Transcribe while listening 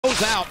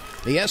fills out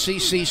the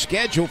SEC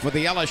schedule for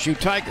the LSU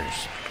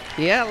Tigers.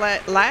 Yeah,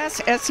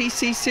 last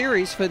SEC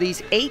series for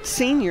these 8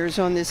 seniors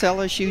on this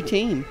LSU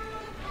team.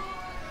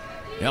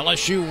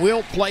 LSU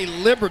will play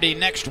Liberty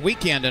next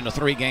weekend in a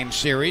 3-game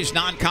series.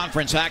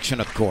 Non-conference action,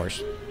 of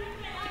course.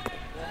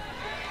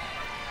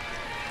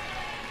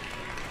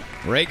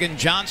 Reagan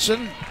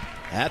Johnson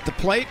at the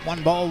plate.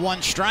 1 ball,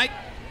 1 strike.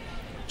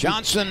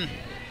 Johnson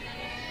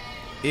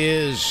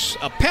is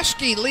a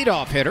pesky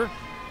leadoff hitter.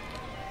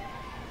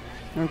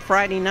 On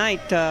Friday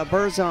night,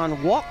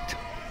 Berzon walked.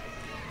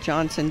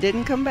 Johnson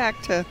didn't come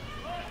back to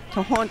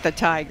haunt the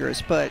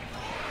Tigers, but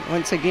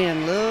once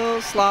again, a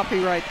little sloppy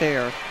right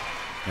there.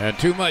 And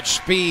too much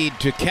speed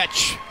to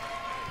catch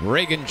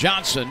Reagan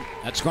Johnson.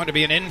 That's going to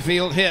be an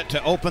infield hit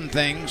to open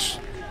things.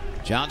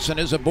 Johnson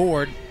is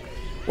aboard.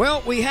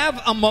 Well, we have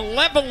a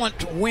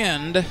malevolent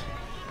wind.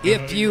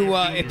 If you're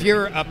a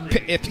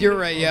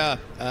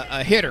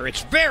hitter,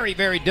 it's very,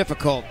 very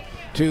difficult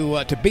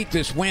to beat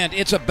this wind.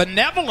 It's a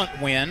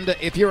benevolent wind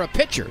if you're a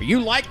pitcher. You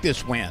like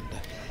this wind.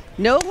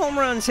 No home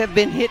runs have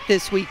been hit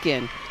this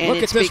weekend, and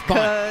look it's at this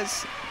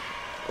because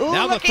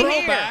now the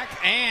throwback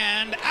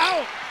and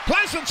out.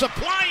 Pleasance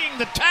applying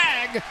the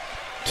tag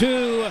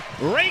to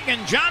Reagan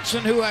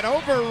Johnson, who had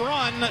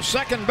overrun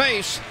second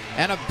base,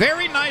 and a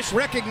very nice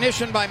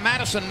recognition by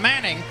Madison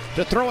Manning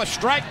to throw a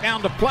strike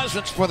down to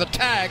Pleasance for the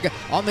tag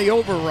on the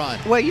overrun.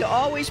 Well, you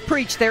always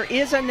preach there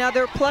is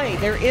another play.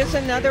 There is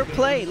another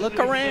play. Look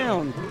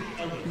around.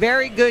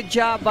 Very good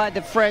job by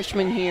the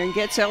freshman here, and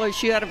gets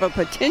LSU out of a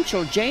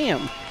potential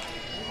jam.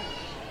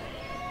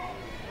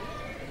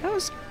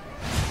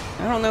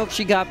 I don't know if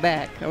she got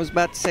back. I was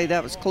about to say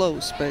that was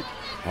close, but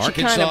she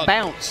kind of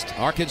bounced.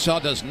 Arkansas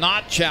does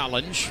not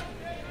challenge.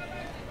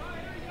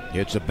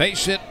 It's a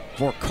base hit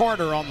for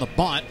Carter on the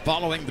bunt,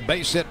 following the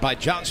base hit by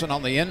Johnson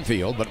on the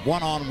infield, but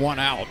 1 on, 1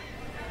 out.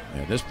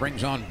 And this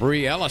brings on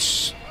Bree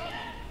Ellis.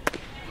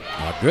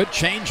 A good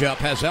changeup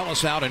has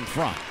Ellis out in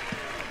front.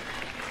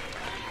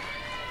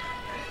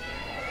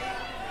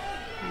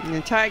 And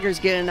the Tigers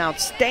get an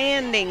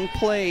outstanding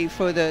play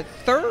for the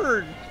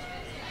 3rd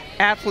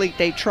athlete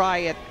they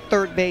try at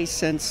third base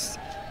since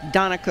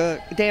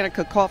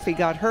Danica Coffey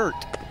got hurt.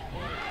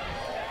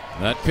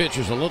 That pitch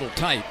is a little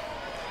tight.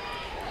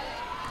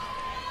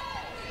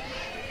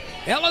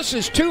 Ellis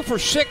is 2 for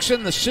 6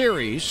 in the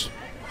series.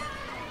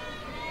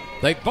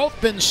 They've both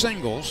been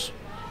singles,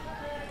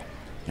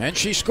 and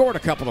she scored a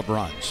couple of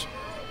runs.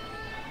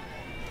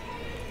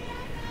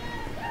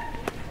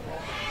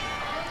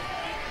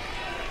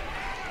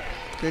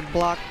 Good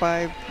block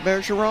by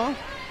Bergeron.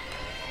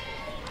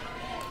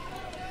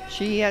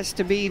 She has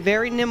to be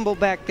very nimble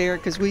back there,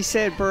 because we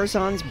said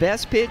Berzon's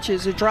best pitch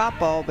is a drop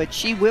ball, but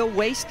she will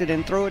waste it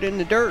and throw it in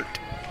the dirt.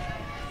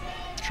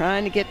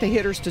 Trying to get the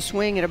hitters to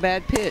swing at a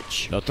bad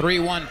pitch. The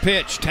 3-1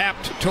 pitch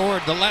tapped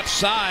toward the left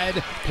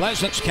side.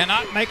 Pleasance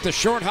cannot make the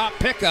short hop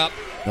pickup.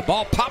 The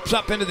ball pops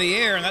up into the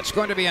air, and that's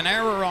going to be an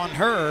error on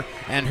her,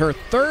 and her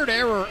 3rd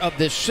error of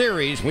this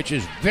series, which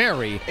is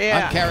very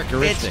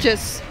uncharacteristic. It's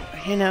just,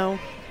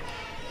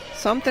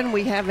 something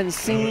we haven't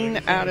seen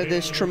out of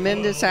this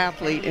tremendous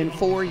athlete in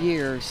 4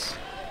 years.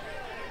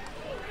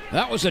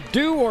 That was a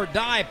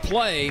do-or-die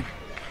play,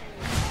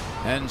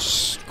 and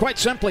quite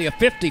simply a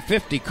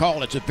 50-50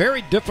 call. It's a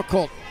very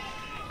difficult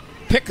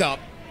pickup.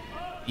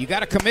 You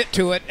got to commit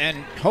to it and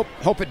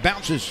hope it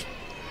bounces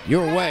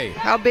your way.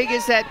 How big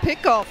is that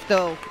pickoff,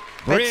 though?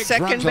 Briggs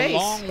runs base. A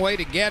long way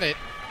to get it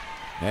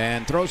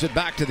and throws it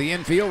back to the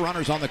infield.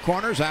 Runners on the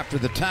corners after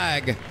the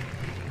tag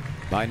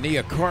by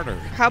Nia Carter.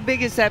 How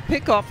big is that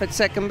pickoff at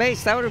second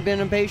base? That would have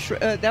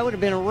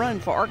been a run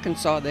for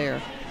Arkansas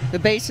there. The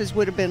bases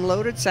would have been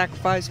loaded,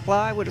 sacrifice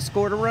fly, would have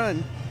scored a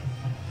run.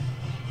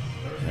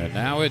 And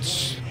now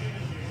it's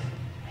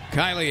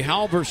Kylie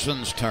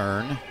Halverson's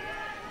turn.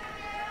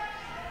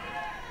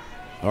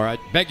 Or I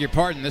beg your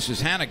pardon, this is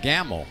Hannah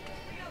Gamble.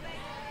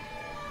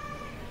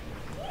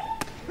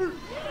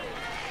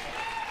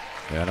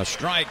 And a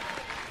strike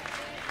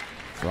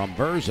from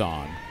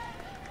Berzon.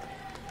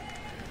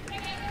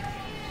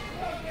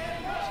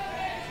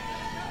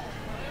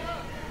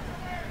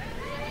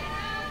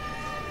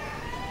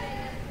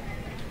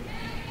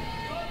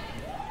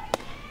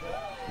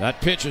 That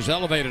pitch is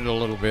elevated a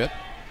little bit.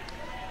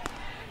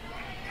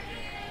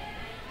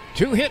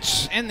 2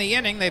 hits in the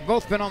inning. They've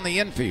both been on the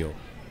infield.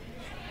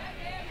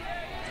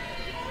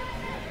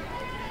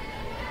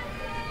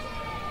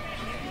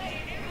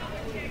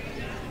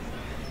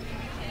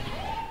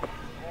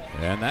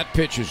 And that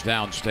pitch is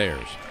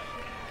downstairs.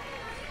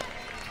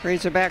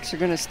 Razorbacks are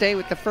going to stay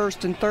with the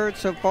 1st and 3rd.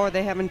 So far,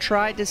 they haven't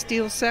tried to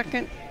steal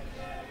second.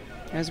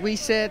 As we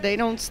said, they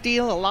don't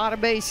steal a lot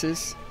of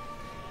bases.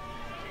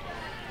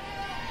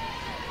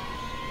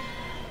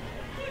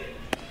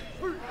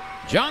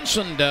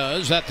 Johnson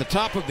does at the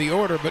top of the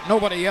order, but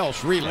nobody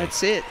else really.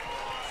 That's it.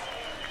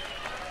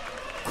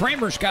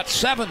 Kramer's got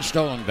 7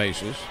 stolen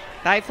bases.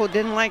 Eiffel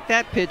didn't like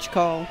that pitch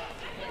call.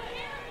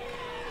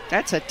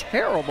 That's a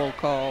terrible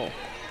call.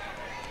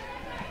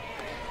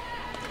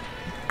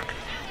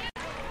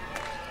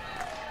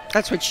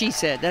 That's what she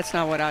said. That's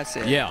not what I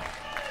said. Yeah.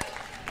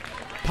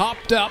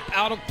 Popped up,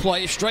 out of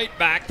play, straight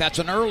back. That's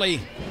an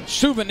early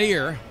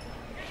souvenir.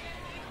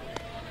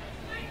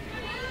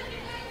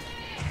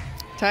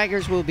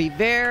 Tigers will be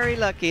very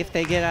lucky if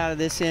they get out of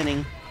this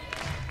inning.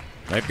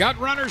 They've got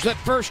runners at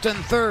first and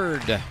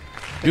third.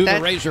 Do the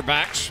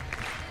Razorbacks.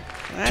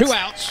 2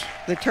 outs.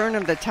 The turn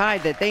of the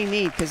tide that they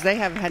need because they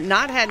have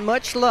not had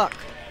much luck.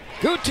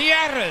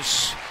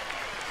 Gutierrez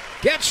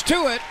gets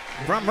to it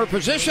from her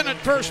position at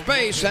first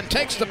base and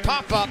takes the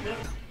pop-up.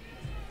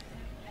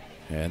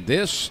 And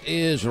this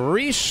is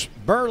Reese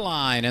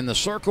Berline in the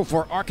circle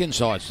for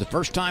Arkansas. It's the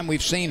first time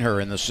we've seen her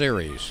in the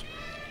series.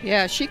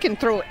 Yeah, she can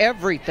throw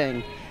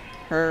everything.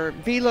 Her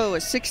velo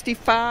is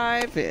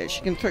 65.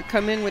 She can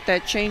come in with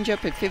that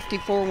changeup at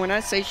 54. When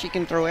I say she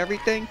can throw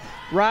everything,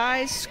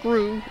 rise,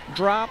 screw,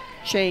 drop,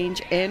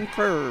 change, and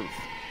curve.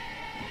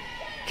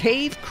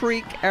 Cave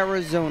Creek,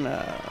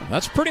 Arizona.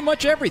 That's pretty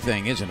much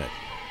everything, isn't it?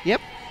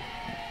 Yep.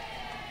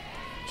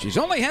 She's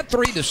only had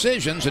 3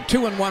 decisions, a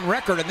 2-1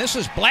 record, and this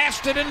is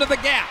blasted into the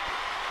gap.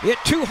 It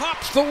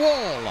 2-hops the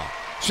wall.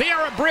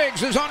 Sierra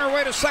Briggs is on her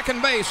way to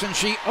second base, and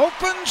she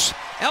opens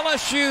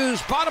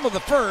LSU's bottom of the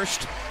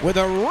first with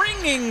a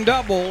ringing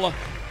double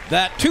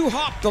that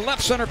 2-hopped the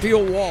left center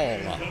field wall.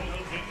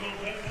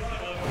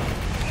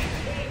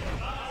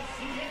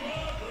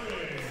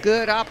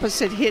 Good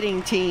opposite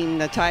hitting team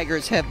the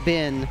Tigers have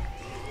been,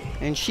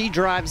 and she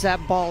drives that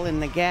ball in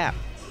the gap.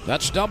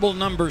 That's double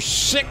number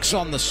 6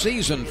 on the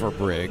season for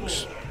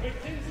Briggs.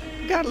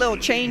 We got a little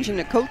change in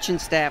the coaching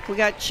staff. We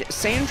got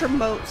Sandra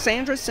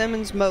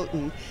Simmons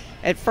Moten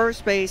at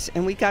first base,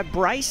 and we got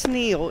Bryce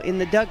Neal in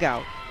the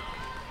dugout.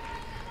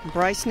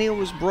 Bryce Neal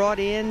was brought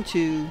in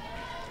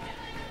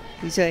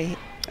he's a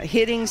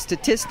hitting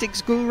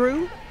statistics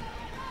guru.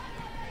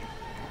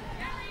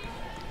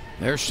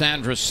 There's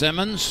Sandra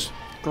Simmons.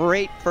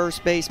 Great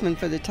first baseman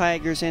for the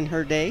Tigers in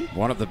her day.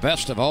 One of the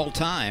best of all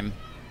time.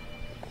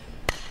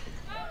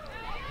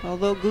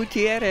 Although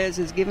Gutierrez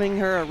is giving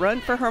her a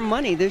run for her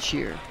money this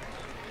year.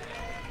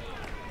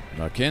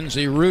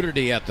 Mackenzie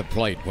Ruderty at the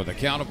plate with a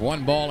count of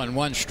 1 ball and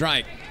 1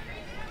 strike.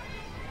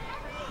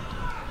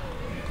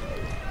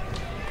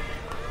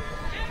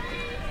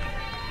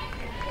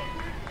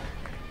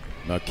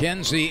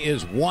 Mackenzie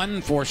is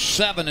 1 for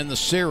 7 in the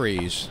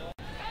series.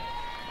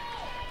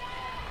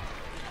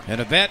 And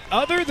a vet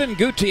other than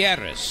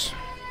Gutierrez,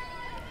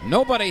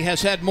 nobody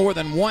has had more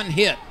than 1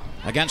 hit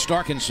against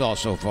Arkansas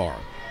so far.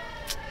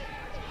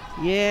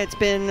 Yeah, it's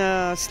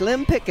been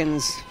slim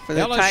pickings for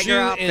the Tiger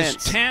offense. LSU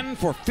is 10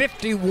 for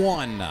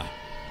 51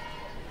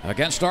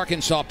 against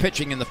Arkansas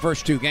pitching in the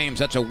first 2 games.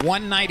 That's a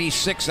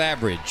 196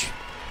 average.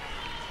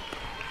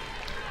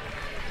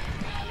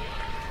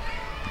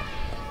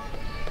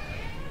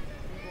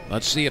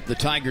 Let's see if the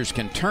Tigers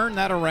can turn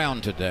that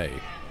around today.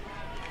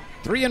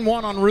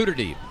 3-1 on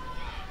Ruderty.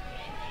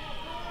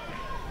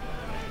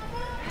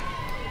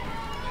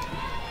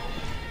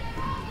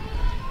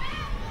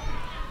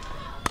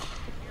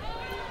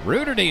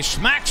 Ruderty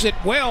smacks it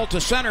well to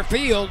center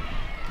field,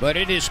 but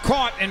it is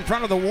caught in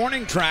front of the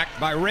warning track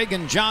by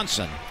Reagan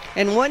Johnson.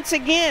 And once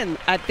again,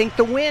 I think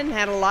the wind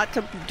had a lot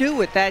to do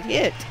with that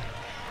hit.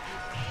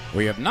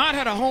 We have not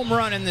had a home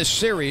run in this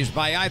series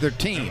by either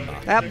team.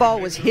 That ball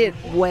was hit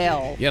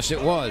well. Yes,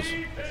 it was.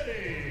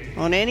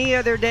 On any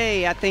other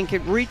day, I think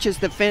it reaches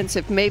the fence,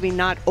 if maybe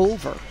not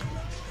over.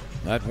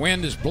 That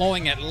wind is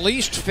blowing at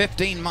least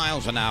 15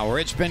 miles an hour.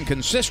 It's been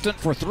consistent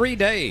for 3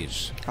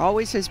 days.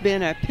 Always has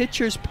been a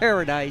pitcher's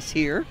paradise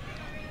here.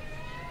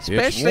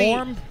 It's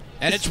warm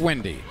and it's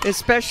windy.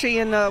 Especially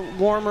in the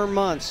warmer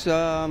months.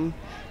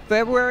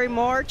 February,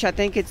 March, I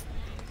think it's,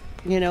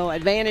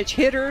 advantage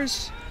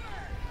hitters.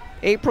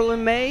 April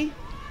and May,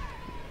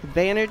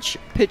 advantage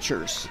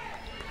pitchers.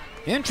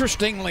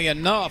 Interestingly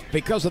enough,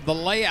 because of the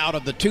layout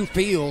of the 2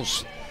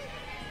 fields,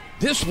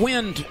 this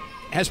wind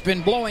has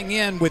been blowing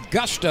in with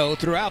gusto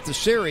throughout the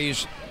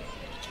series.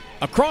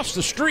 Across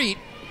the street,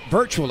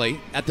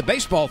 virtually, at the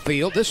baseball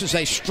field, this is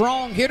a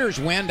strong hitter's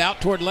wind out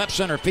toward left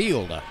center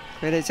field.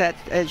 But it's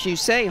as you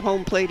say,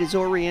 home plate is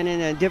oriented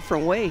in a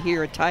different way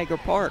here at Tiger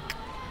Park.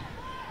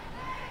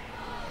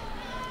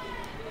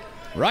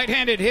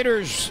 Right-handed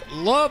hitters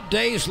love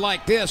days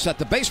like this at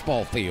the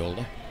baseball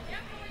field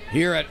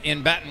here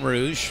in Baton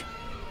Rouge,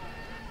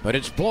 but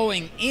it's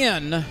blowing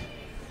in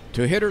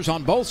to hitters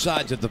on both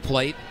sides of the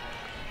plate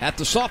at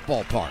the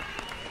softball park.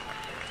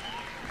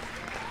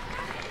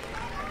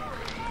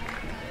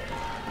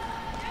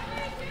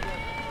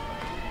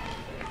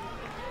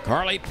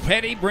 Carly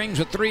Petty brings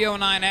a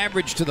 .309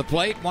 average to the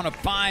plate, one of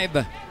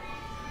 5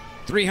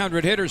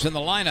 300 hitters in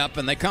the lineup,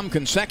 and they come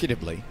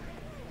consecutively.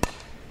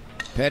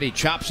 Petty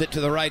chops it to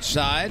the right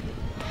side,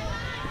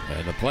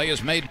 and the play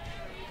is made.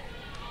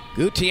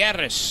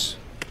 Gutierrez,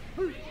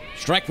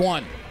 strike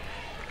 1.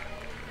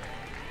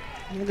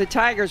 The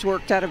Tigers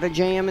worked out of a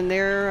jam in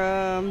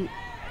their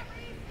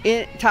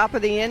top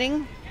of the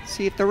inning.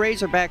 See if the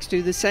Razorbacks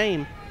do the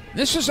same.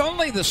 This is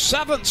only the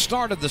 7th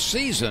start of the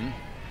season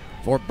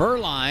for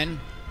Berline,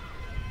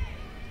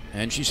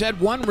 and she's had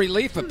 1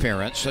 relief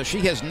appearance, so she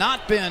has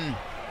not been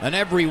an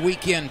every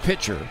weekend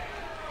pitcher.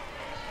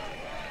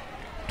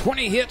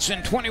 20 hits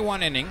in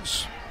 21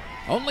 innings,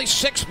 only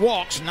 6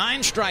 walks, 9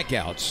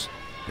 strikeouts.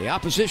 The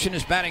opposition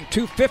is batting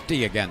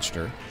 .250 against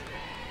her.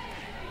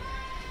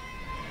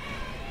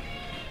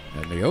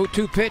 And the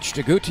 0-2 pitch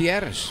to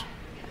Gutierrez.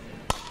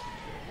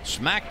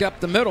 Smacked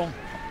up the middle.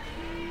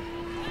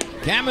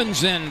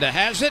 Kamenzind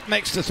has it,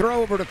 makes the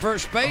throw over to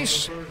first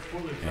base.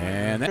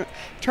 And then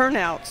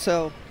turnout,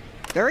 so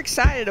they're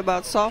excited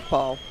about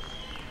softball.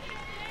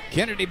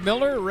 Kennedy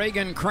Miller,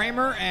 Reagan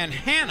Kramer, and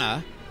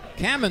Hannah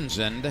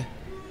Kamenzind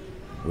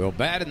will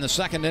bat in the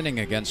second inning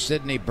against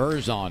Sydney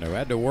Berzon, who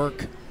had to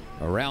work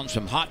around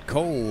some hot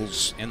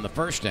coals in the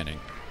first inning.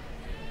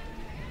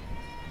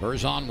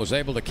 Berzon was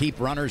able to keep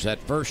runners at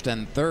first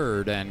and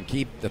third and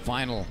get the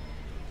final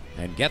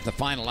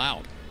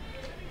out.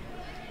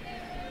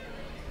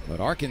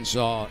 But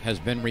Arkansas has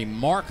been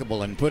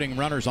remarkable in putting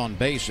runners on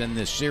base in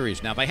this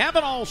series. Now, they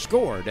haven't all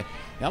scored.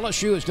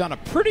 LSU has done a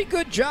pretty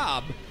good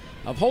job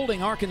of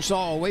holding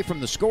Arkansas away from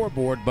the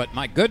scoreboard, but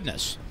my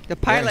goodness, the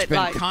pilot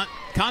there's been light.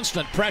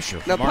 Constant pressure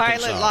from the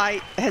Arkansas. Pilot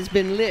light has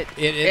been lit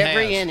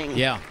every inning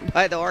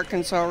by the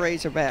Arkansas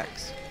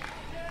Razorbacks.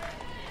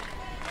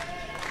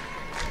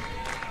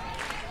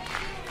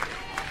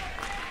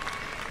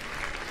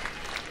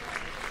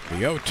 The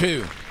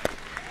 0-2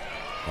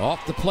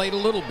 off the plate a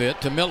little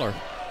bit to Miller.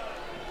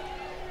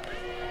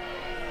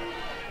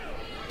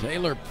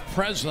 Taylor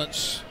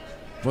Presence,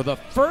 for the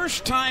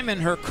first time in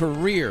her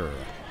career,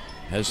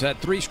 has had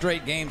 3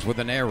 straight games with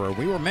an error.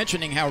 We were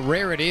mentioning how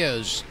rare it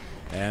is,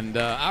 and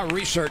our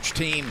research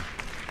team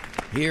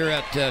here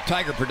at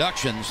Tiger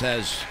Productions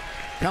has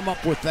come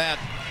up with that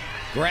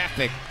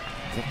graphic.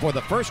 For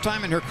the first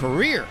time in her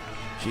career,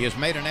 she has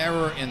made an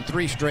error in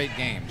 3 straight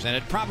games, and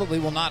it probably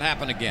will not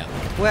happen again.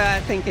 Well,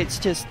 I think it's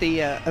just the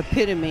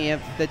epitome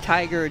of the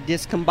Tiger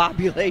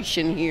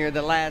discombobulation here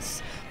the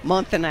last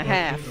month and a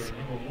half.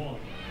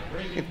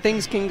 If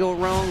things can go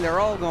wrong, they're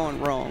all going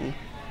wrong.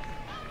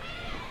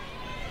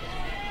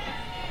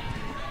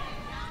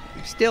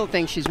 I still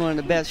think she's one of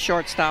the best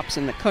shortstops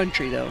in the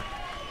country, though.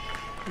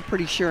 I'm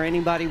pretty sure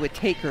anybody would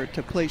take her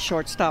to play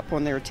shortstop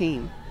on their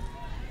team.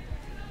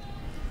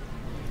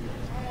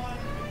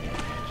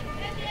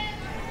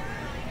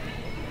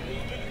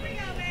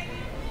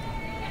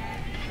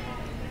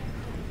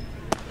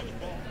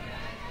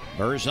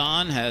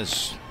 Berzon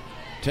has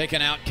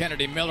taken out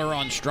Kennedy Miller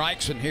on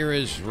strikes, and here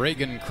is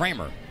Reagan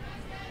Kramer.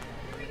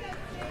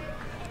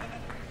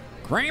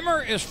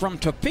 Kramer is from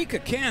Topeka,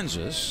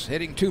 Kansas,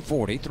 hitting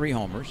 .240, 3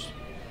 homers,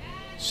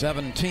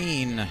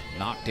 17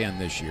 knocked in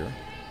this year.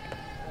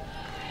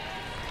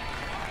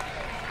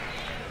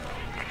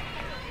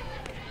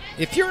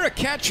 If you're a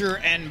catcher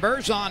and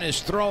Berzon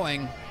is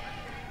throwing,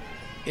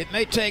 it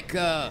may take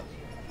a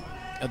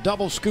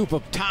double scoop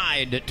of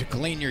Tide to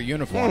clean your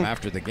uniform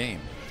after the game.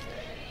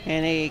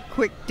 And a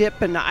quick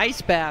dip in the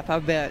ice bath, I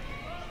bet.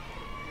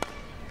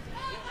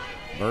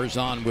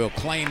 Berzon will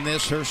claim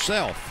this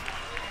herself.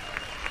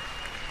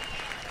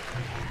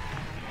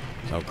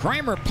 So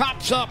Kramer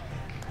pops up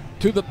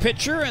to the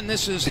pitcher, and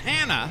this is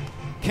Hannah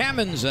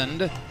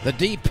Kamenzind, the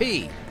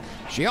DP.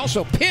 She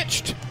also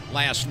pitched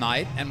last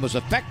night and was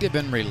effective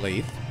in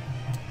relief.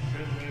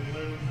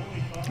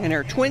 And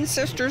her twin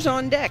sisters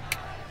on deck.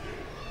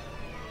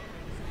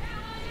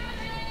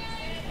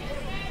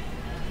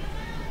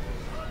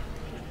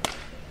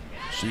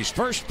 She's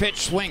first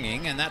pitch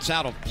swinging, and that's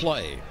out of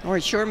play. Oh,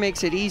 it sure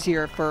makes it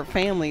easier for a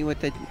family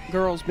with the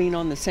girls being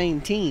on the same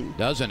team.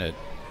 Doesn't it?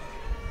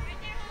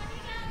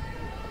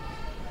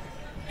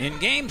 In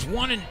games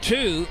 1 and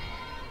 2,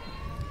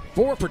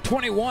 4 for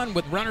 21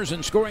 with runners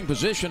in scoring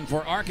position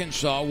for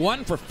Arkansas,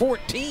 1 for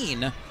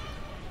 14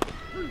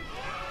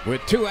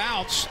 with 2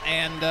 outs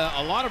and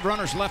a lot of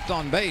runners left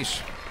on base.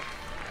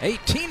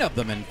 18 of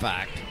them, in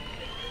fact.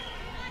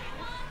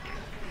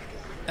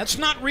 That's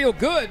not real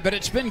good, but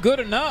it's been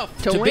good enough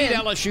to beat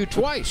LSU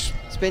twice.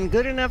 It's been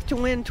good enough to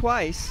win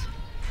twice.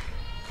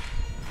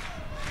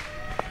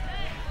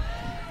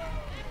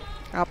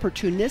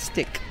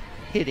 Opportunistic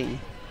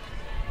hitting.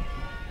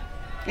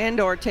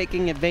 And or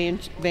taking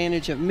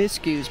advantage of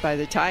miscues by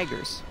the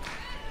Tigers.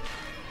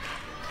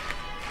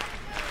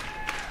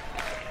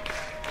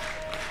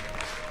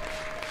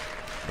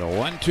 The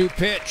 1-2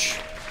 pitch.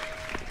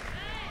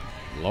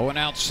 Low and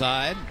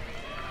outside.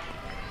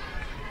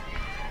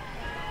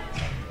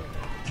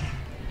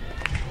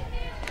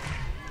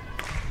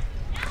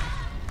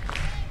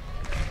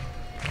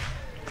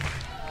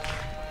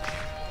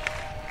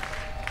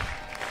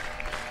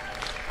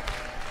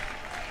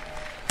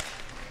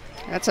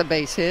 That's a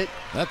base hit.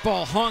 That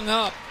ball hung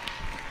up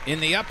in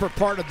the upper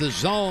part of the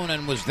zone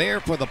and was there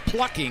for the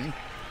plucking.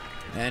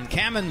 And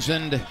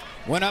Kamenzind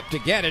went up to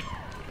get it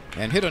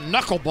and hit a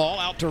knuckleball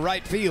out to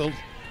right field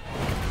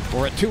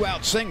for a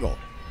 2-out single.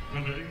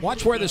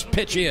 Watch where this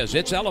pitch is.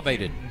 It's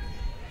elevated.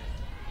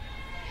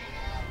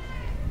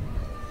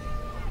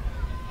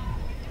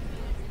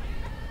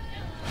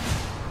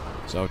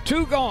 So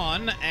 2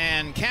 gone,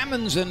 and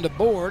Kamenzind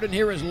aboard, and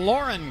here is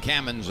Lauren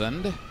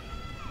Kamenzind.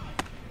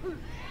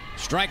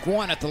 Strike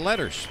 1 at the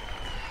letters.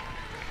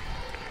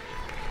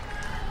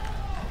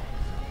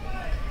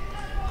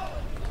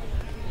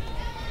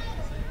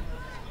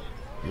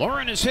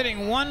 Lauren is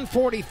hitting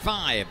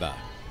 145.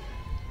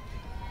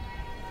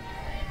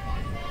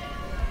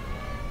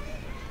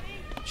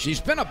 She's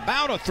been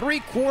about a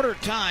three-quarter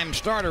time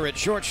starter at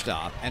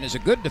shortstop and is a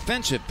good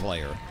defensive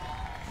player.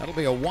 That'll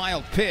be a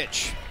wild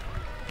pitch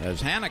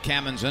as Hannah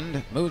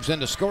Kamenzend moves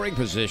into scoring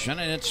position,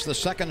 and it's the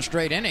second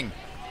straight inning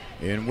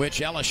in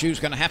which LSU is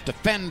going to have to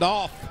fend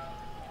off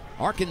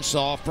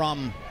Arkansas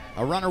from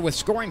a runner with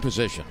scoring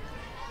position.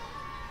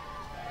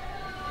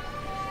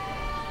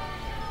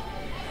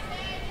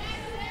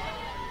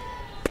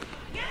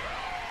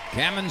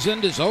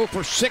 Kamenzend is 0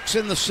 for 6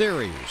 in the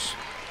series.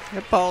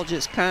 That ball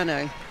just kind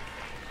of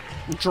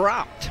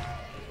dropped.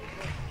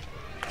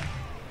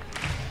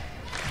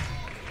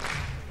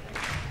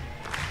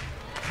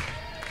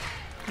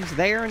 It was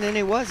there and then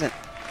it wasn't.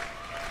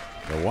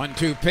 The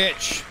 1-2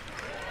 pitch.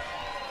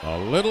 A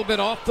little bit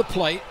off the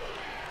plate.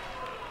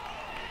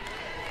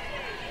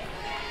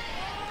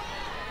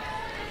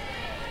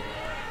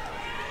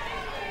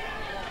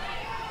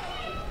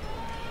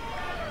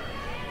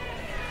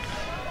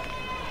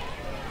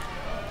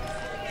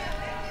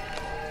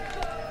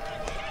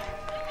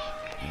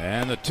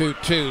 And the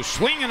 2-2.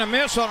 Swing and a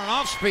miss on an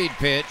off-speed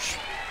pitch.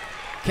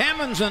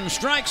 Kamenzend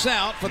strikes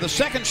out for the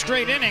second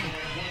straight inning.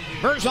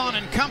 Berzon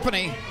and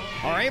company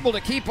are able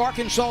to keep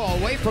Arkansas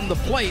away from the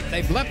plate.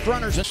 They've left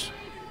runners.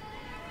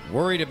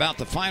 Worried about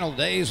the final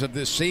days of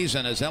this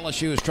season as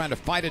LSU is trying to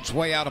fight its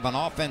way out of an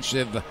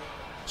offensive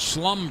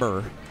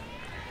slumber.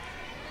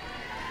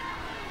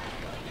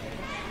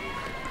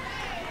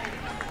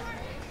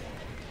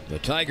 The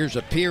Tigers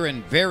appear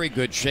in very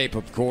good shape,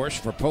 of course,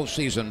 for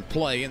postseason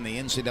play in the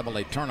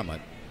NCAA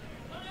tournament.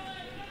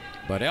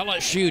 But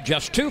LSU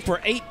just 2 for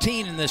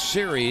 18 in this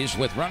series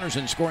with runners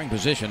in scoring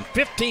position,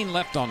 15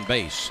 left on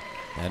base,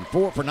 and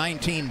 4 for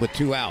 19 with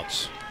 2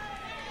 outs.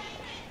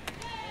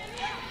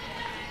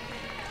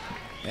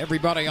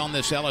 Everybody on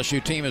this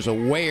LSU team is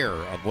aware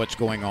of what's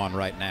going on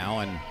right now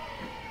and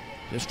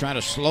just trying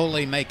to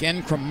slowly make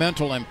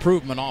incremental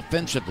improvement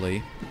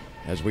offensively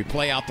as we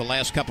play out the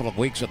last couple of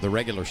weeks of the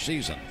regular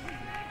season.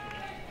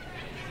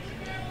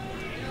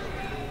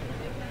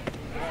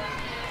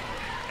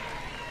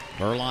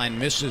 Berline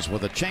misses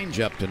with a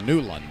changeup to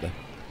Newland.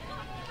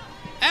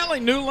 Allie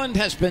Newland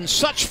has been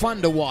such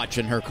fun to watch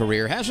in her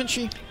career, hasn't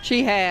she?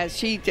 She has.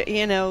 She,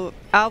 you know,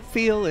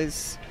 outfield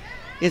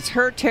it's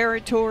her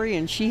territory,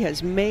 and she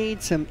has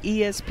made some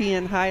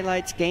ESPN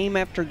highlights game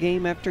after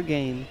game after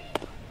game.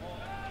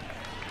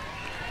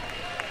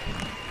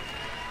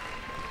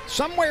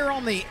 Somewhere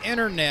on the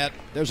internet,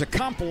 there's a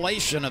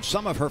compilation of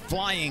some of her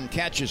flying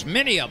catches,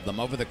 many of them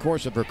over the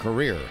course of her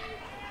career.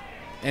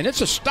 And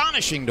it's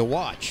astonishing to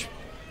watch.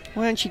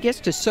 Well, and she gets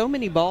to so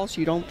many balls,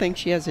 you don't think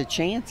she has a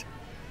chance.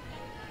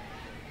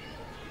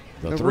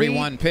 The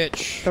 3-1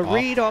 pitch. The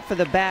read off of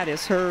the bat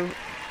is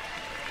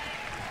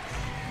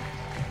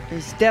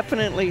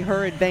definitely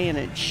her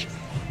advantage.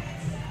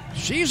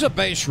 She's a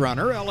base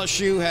runner.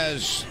 LSU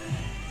has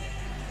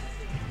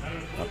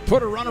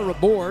put a runner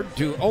aboard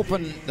to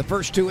open the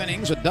first 2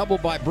 innings, a double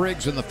by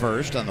Briggs in the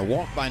first, and the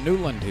walk by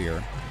Newland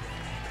here.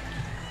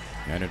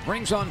 And it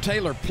brings on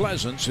Taylor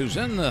Pleasance, who's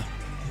in the,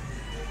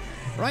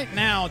 right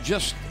now,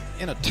 just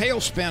in a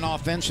tailspin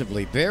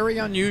offensively. Very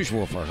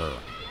unusual for her.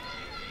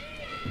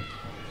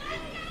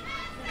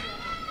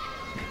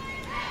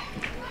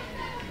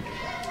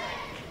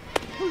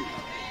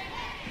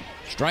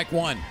 Strike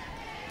 1.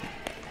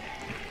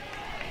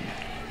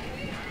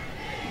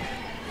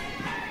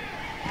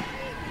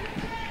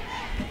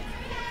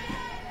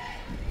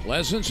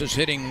 Pleasance is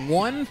hitting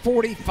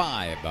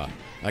 145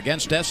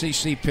 against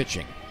SEC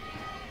pitching.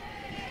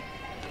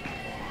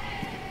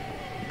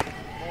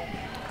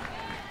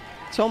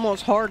 It's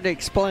almost hard to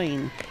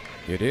explain.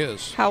 It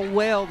is. How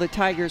well the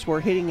Tigers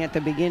were hitting at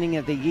the beginning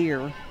of the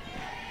year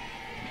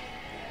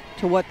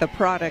to what the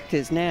product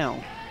is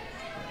now.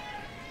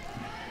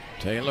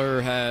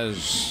 Taylor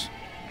has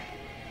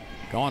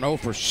gone 0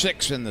 for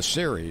 6 in the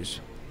series.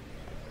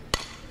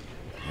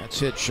 That's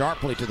hit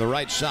sharply to the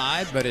right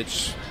side, but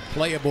it's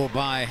playable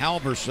by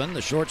Halverson,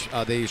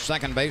 the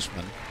second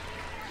baseman.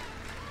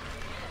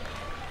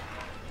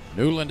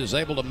 Newland is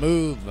able to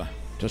move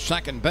to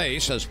second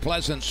base as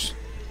Pleasance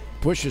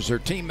pushes her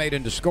teammate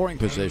into scoring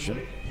position.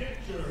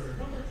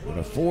 With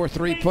a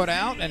 4-3 put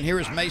out, and here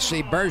is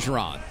Macy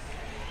Bergeron.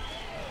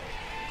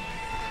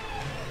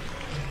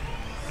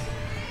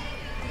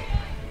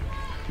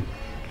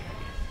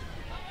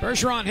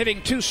 Bergeron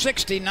hitting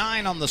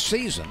 .269 on the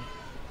season.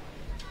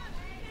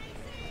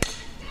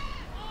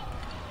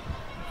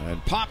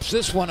 And pops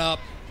this one up.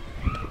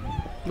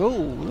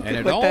 Ooh, and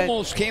it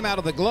almost came out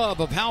of the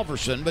glove of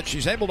Halverson, but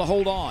she's able to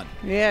hold on.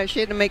 Yeah, she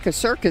had to make a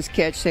circus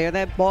catch there.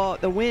 That ball,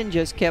 the wind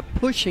just kept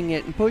pushing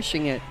it and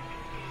pushing it.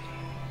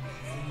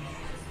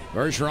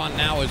 Bergeron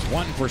now is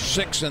 1 for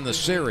 6 in the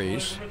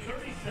series.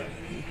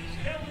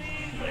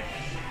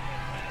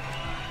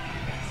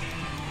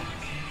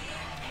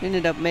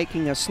 Ended up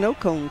making a snow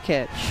cone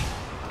catch.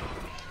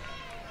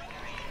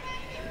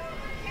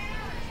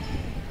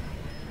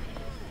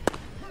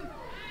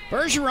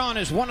 Bergeron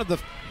is one of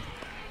the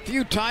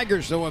few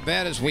Tigers, though,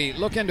 Yvette, as we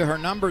look into her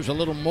numbers a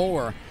little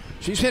more,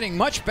 she's hitting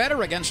much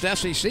better against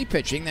SEC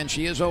pitching than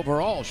she is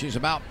overall. She's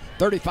about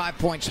 35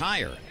 points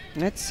higher.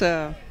 That's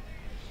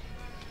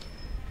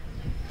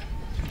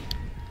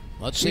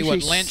let's see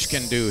what Lynch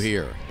can do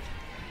here.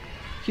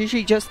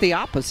 Usually just the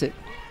opposite.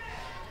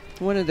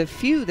 One of the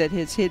few that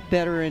has hit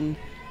better in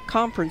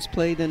conference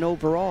play than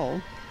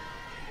overall.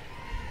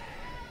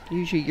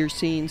 Usually you're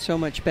seeing so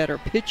much better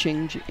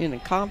pitching in a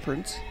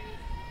conference.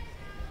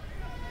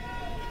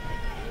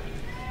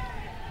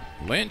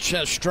 Lynch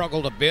has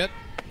struggled a bit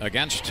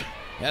against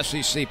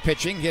SEC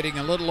pitching, hitting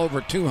a little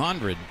over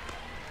 200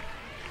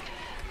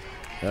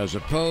 as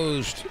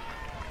opposed.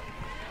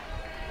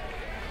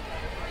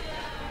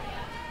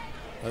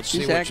 Let's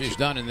see what she's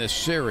done in this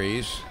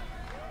series.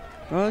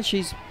 Well,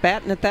 she's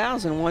batting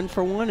 1,000, 1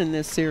 for 1 in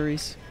this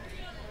series.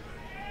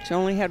 She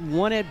only had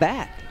one at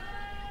bat.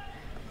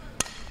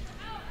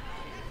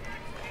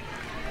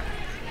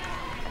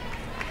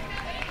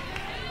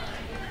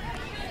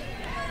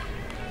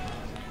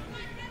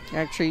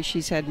 Actually,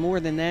 she's had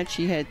more than that.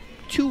 She had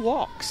 2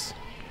 walks.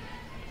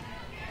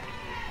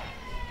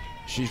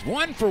 She's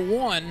 1 for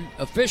 1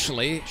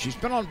 officially. She's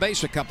been on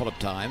base a couple of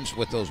times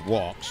with those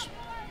walks.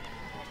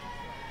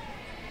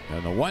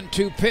 And the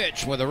 1-2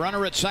 pitch with a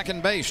runner at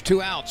second base, 2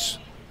 outs.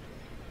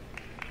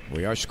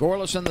 We are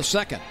scoreless in the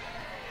second.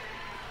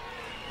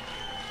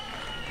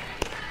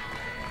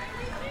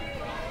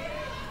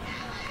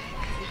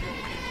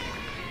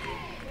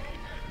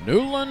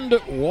 Newland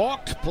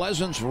walked.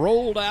 Pleasance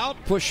rolled out,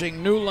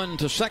 pushing Newland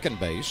to second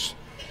base.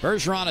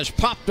 Bergeron has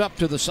popped up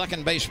to the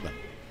second baseman.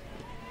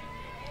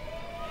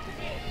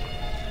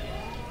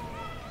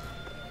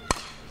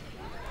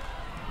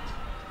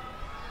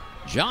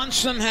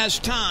 Johnson has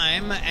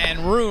time and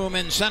room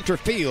in center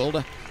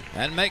field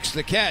and makes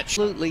the catch.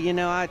 Absolutely. You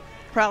know, I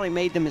probably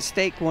made the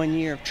mistake one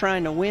year of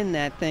trying to win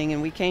that thing,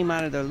 and we came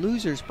out of the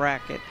loser's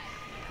bracket.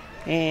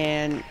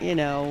 And, you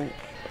know,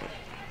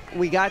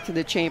 we got to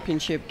the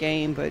championship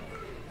game, but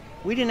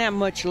we didn't have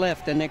much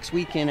left the next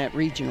weekend at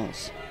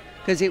regionals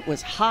because it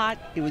was hot.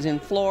 It was in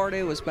Florida.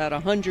 It was about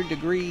 100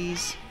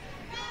 degrees.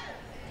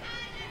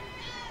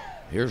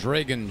 Here's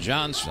Reagan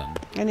Johnson.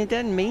 And it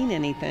doesn't mean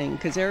anything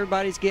because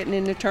everybody's getting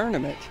in the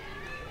tournament.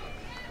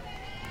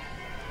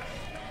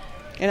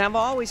 And I've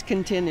always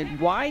contended,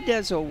 why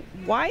does a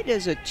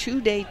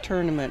 2-day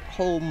tournament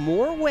hold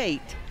more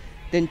weight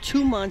than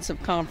 2 months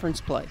of conference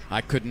play?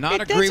 I could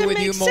not agree with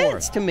you more. It doesn't make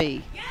sense to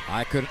me.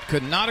 I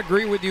could not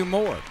agree with you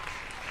more.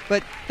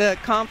 But the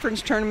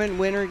conference tournament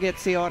winner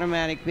gets the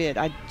automatic bid.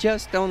 I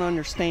just don't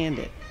understand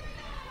it.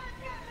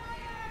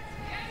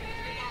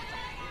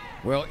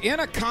 Well, in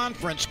a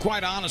conference,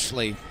 quite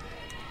honestly,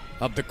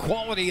 of the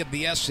quality of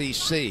the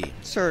SEC,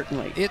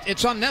 certainly,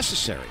 it's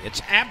unnecessary.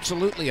 It's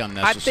absolutely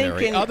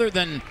unnecessary. Other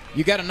than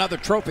you got another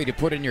trophy to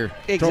put in your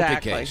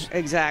trophy case.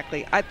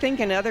 Exactly. I think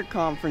in other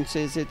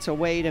conferences, it's a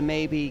way to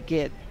maybe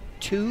get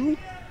 2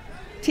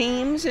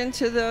 teams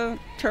into the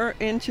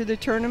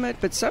tournament,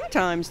 but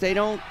sometimes they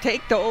don't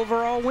take the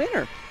overall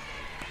winner.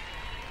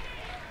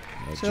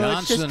 Well, so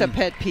Johnson, it's just a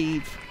pet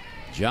peeve.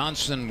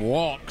 Johnson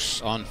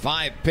walks on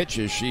 5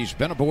 pitches. She's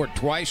been aboard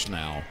twice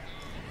now.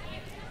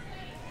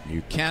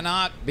 You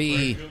cannot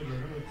be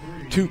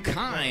too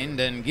kind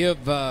and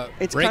give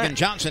Reagan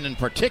Johnson in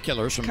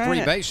particular some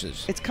free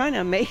bases. It's kind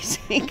of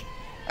amazing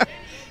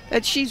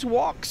that she's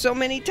walked so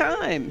many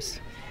times.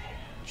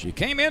 She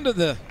came into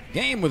the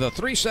game with a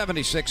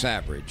 376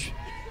 average.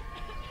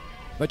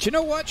 But you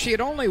know what? She had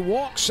only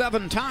walked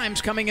 7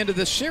 times coming into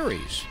this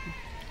series.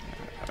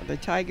 Are the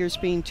Tigers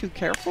being too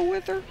careful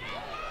with her?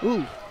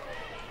 Ooh.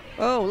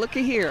 Oh,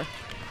 looky here.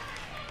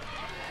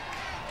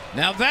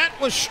 Now that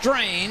was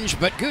strange,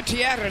 but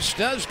Gutierrez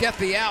does get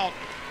the out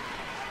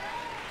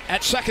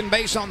at second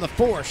base on the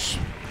force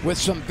with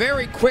some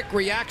very quick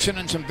reaction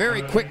and some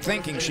very quick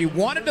thinking. She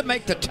wanted to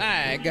make the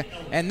tag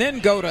and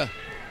then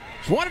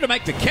she wanted to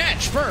make the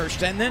catch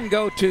first and then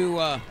go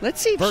to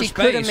let's see if she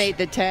could have made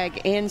the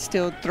tag and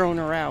still thrown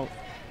her out.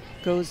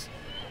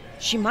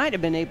 She might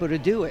have been able to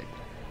do it.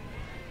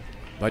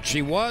 But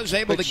she was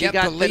able to get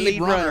the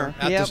lead runner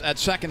at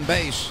second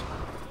base.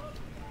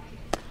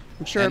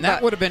 I'm sure, and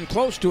that would have been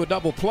close to a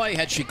double play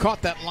had she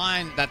caught that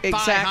line, that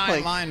thigh-high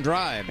line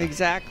drive.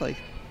 Exactly.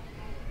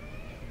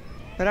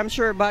 But I'm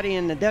sure everybody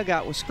in the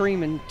dugout was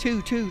screaming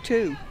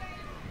 2-2-2.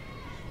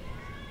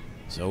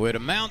 So it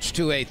amounts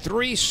to a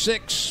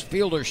 3-6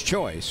 fielder's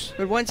choice.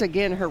 But once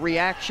again, her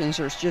reactions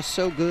are just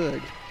so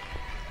good.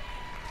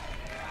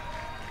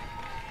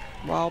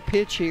 Wild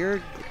pitch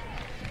here.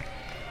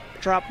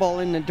 Drop ball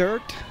in the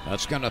dirt.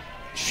 That's going to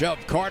shove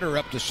Carter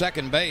up to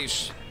second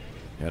base.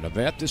 And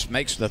Yvette, this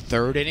makes the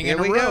 3rd inning in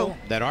a row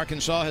that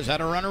Arkansas has had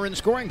a runner in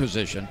scoring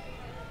position.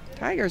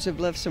 Tigers have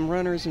left some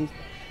runners in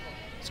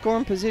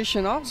scoring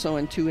position also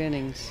in 2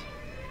 innings.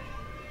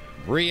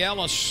 Bree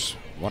Ellis,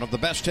 one of the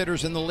best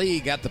hitters in the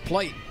league, at the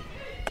plate.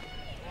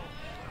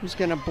 Who's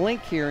going to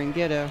blink here and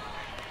get a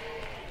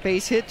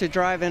base hit to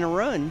drive in a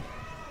run?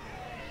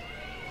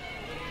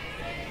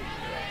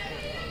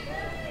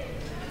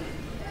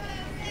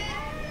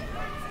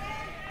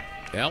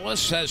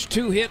 Ellis has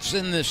 2 hits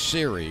in this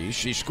series.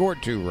 She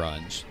scored 2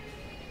 runs.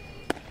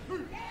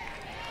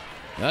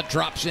 That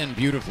drops in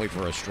beautifully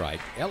for a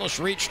strike. Ellis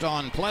reached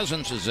on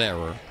Pleasance's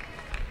error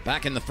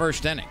back in the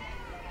first inning.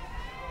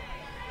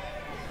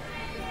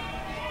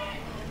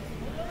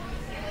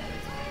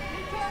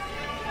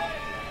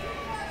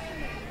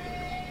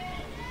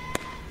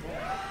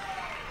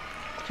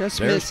 Just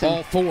There's missing.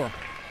 ball 4.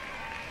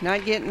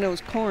 Not getting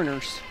those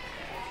corners.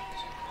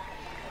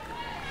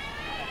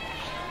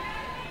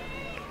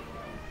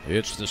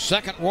 It's the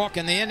second walk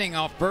in the inning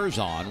off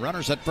Berzon.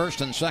 Runners at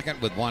first and second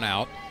with 1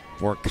 out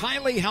for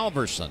Kylie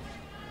Halverson.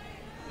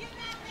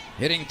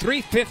 Hitting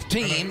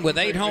 .315 with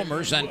 8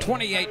 homers and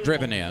 28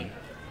 driven in.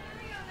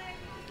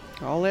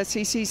 All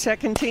SEC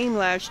second team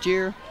last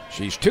year.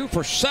 She's 2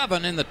 for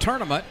 7 in the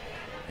tournament.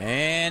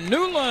 And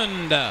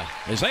Newland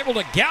is able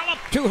to gallop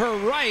to her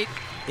right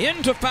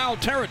into foul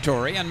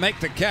territory and make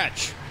the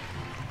catch.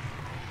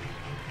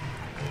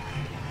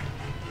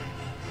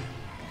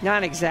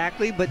 Not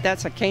exactly, but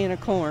that's a can of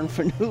corn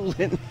for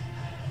Newland.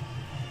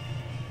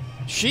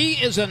 She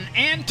is an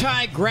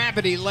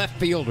anti-gravity left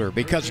fielder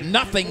because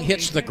nothing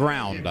hits the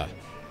ground.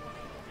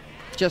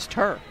 Just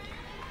her.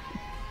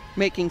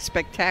 Making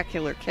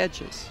spectacular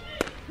catches.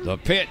 The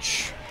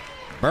pitch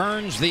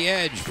burns the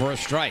edge for a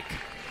strike.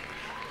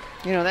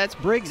 You know, that's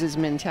Briggs's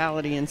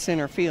mentality in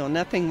center field.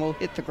 Nothing will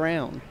hit the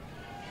ground.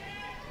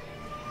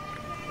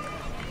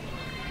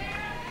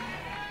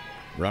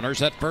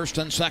 Runners at first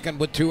and second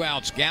with 2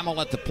 outs.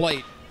 Gamble at the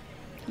plate.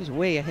 He's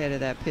way ahead of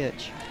that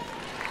pitch.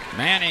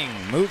 Manning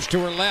moves to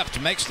her left,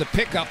 makes the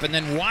pickup, and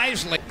then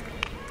wisely.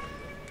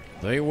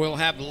 They will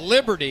have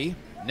Liberty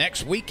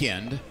next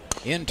weekend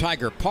in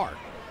Tiger Park.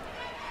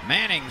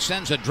 Manning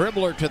sends a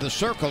dribbler to the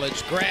circle.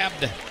 It's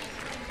grabbed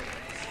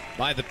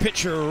by the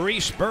pitcher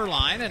Reese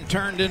Berline and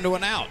turned into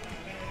an out.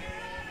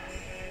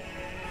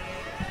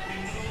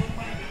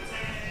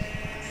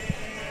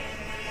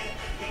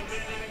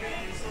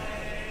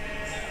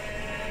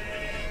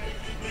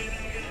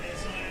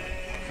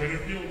 Center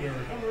fielder,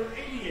 number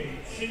 88,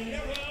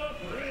 Sierra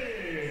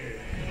Briggs.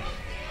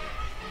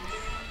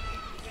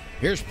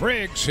 Here's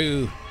Briggs,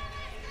 who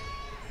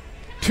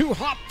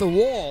 2-hopped the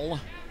wall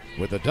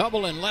with a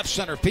double in left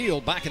center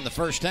field back in the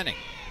first inning.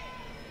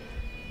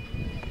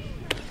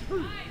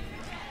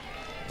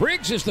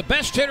 Briggs is the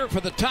best hitter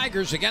for the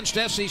Tigers against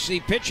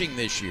SEC pitching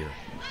this year.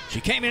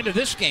 She came into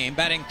this game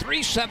batting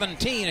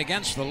 .317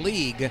 against the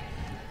league,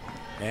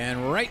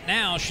 and right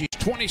now she's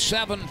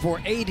 27 for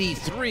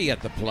 83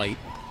 at the plate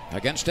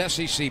against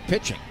SEC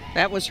pitching.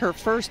 That was her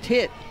first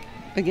hit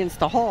against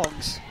the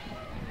Hogs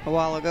a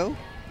while ago.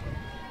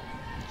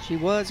 She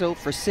was 0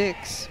 for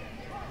 6.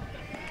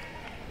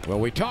 Well,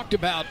 we talked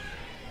about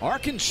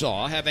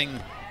Arkansas having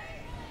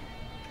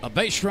a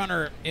base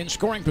runner in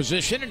scoring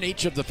position in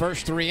each of the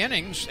first 3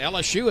 innings.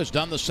 LSU has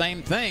done the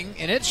same thing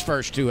in its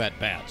first 2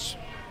 at-bats.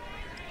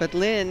 But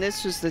Lynn,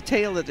 this was the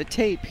tail of the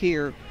tape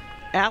here.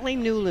 Allie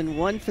Newland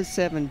 1 for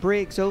 7,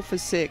 Briggs 0 for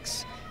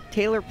 6,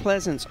 Taylor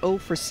Pleasance 0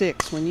 for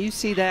 6. When you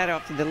see that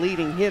off of the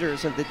leading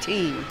hitters of the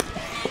team,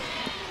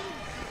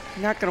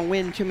 you're not going to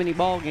win too many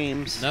ball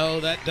games. No,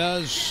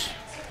 that's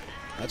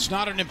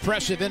not an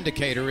impressive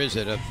indicator, is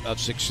it, of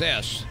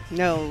success?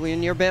 No,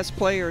 when your best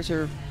players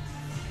are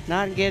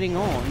not getting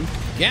on.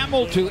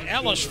 Gamble to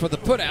Ellis for the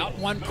putout,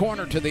 one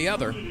corner to the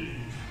other.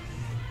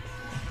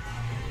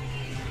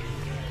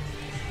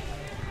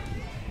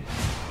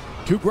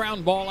 Two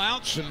ground ball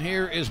outs, and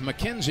here is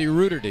Mackenzie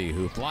Ruderty,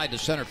 who flied to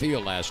center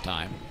field last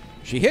time.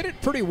 She hit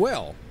it pretty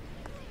well.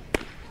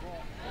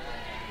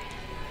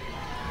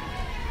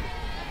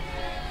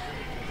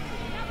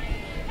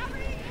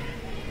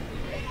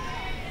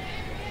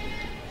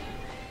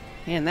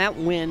 And that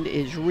wind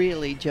is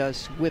really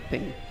just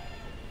whipping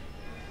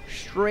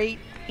straight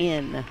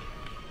in.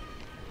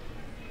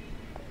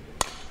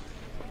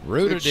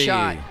 Ruderty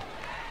shot.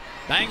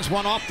 bangs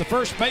one off the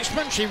first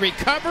baseman. She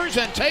recovers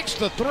and takes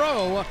the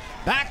throw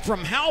back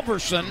from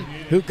Halverson,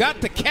 who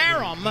got the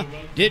carom.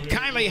 Did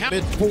Kylie have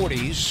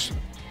mid-40s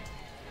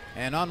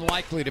and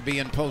unlikely to be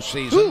in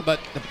postseason. Ooh.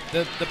 But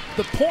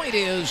the point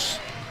is,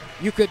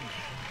 you could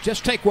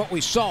just take what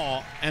we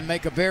saw and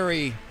make a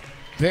very,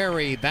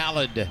 very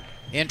valid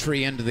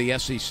entry into the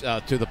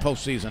SEC to the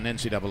postseason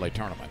NCAA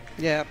tournament.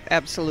 Yeah,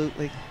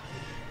 absolutely.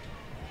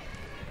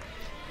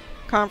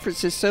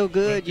 Conference is so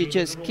good, you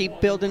just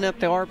keep building up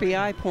the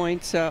RPI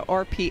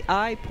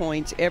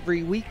points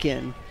every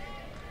weekend.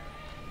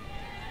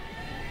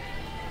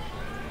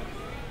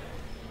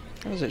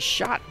 That was a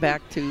shot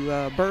back to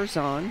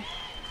Berzon.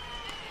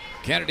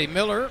 Kennedy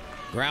Miller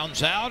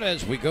grounds out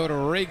as we go to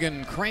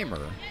Reagan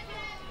Kramer.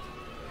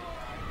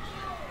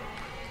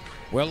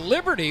 Well,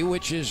 Liberty,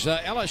 which is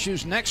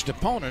LSU's next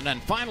opponent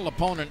and final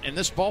opponent in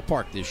this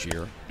ballpark this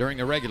year during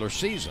the regular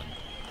season,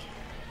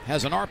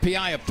 has an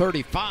RPI of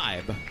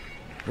 35,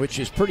 which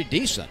is pretty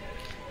decent.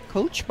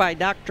 Coached by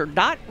Dr.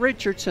 Dot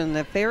Richardson,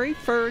 the very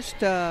first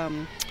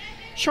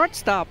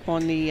shortstop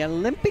on the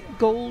Olympic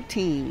gold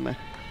team.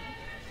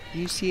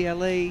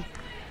 UCLA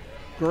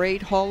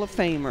great Hall of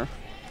Famer.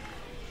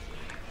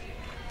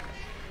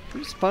 It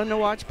was fun to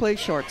watch play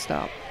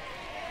shortstop.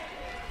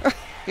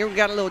 Here we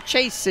got a little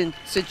chase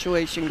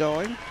situation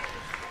going.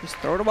 Just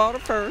throw the ball to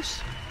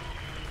first.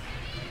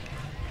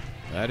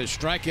 That is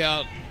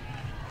strikeout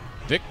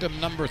victim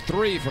number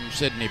 3 from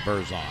Sydney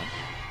Berzon.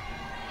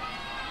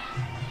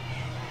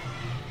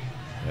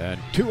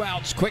 And 2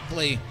 outs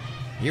quickly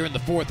here in the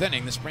 4th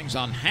inning. This brings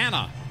on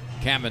Hannah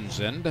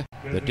Kamenzind,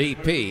 the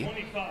DP.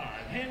 25,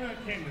 Hannah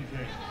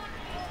Kamenzind.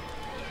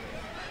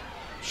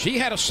 She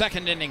had a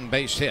 2nd inning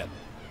base hit.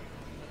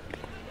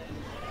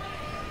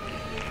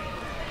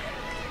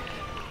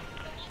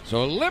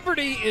 So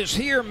Liberty is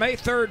here May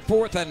 3rd,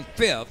 4th, and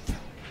 5th.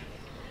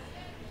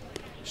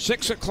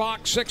 6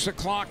 o'clock, 6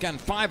 o'clock, and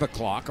 5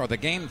 o'clock are the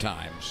game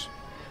times.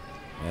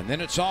 And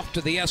then it's off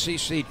to the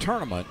SEC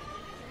tournament,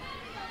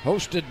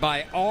 hosted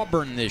by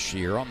Auburn this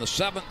year on the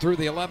 7th through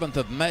the 11th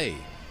of May.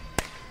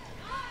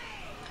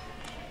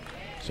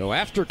 So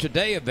after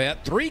today's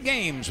event, 3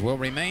 games will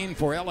remain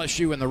for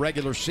LSU in the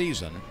regular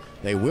season.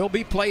 They will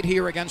be played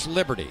here against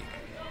Liberty.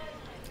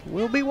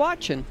 We'll be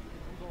watching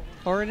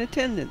or in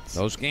attendance.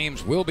 Those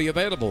games will be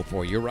available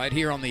for you right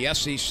here on the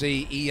SEC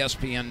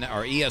ESPN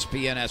or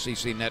ESPN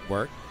SEC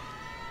Network.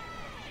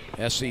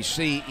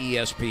 SEC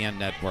ESPN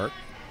Network.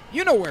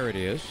 You know where it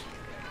is.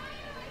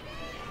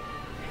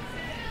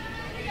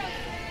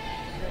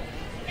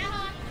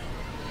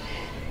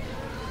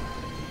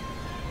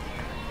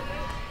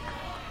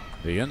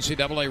 The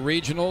NCAA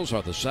regionals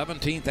are the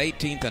 17th,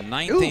 18th, and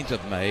 19th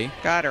of May.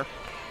 Got her.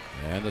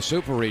 And the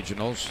super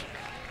regionals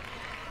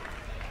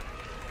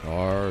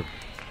are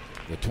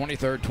the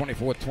 23rd,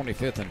 24th,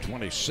 25th, and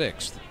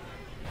 26th.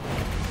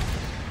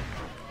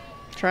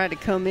 Tried to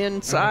come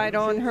inside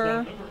on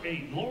her. Number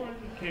 8, Lauren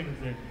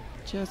Kamenzind.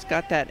 Just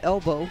got that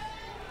elbow.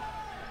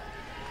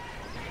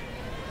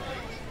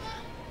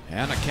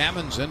 Hannah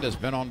Kamenzind has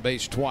been on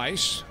base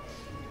twice.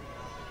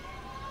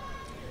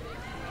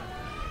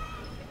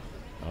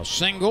 A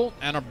single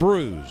and a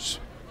bruise.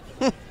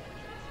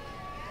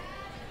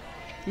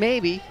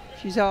 Maybe.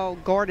 She's all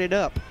guarded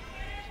up.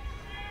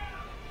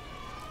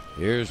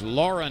 Here's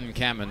Lauren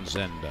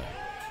Kamenzind.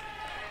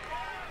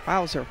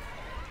 Wowzer.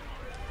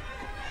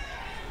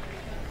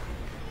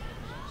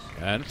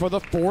 And for the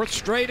 4th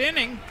straight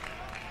inning,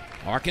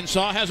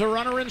 Arkansas has a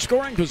runner in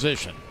scoring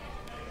position.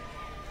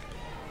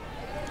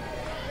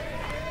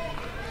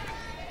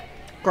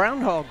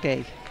 Groundhog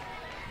Day.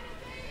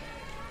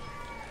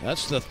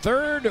 That's the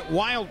 3rd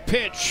wild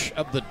pitch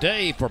of the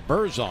day for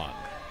Berzon.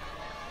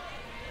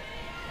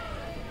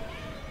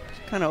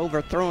 Kind of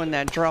overthrowing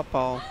that drop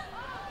ball.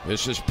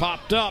 This has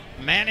popped up.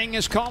 Manning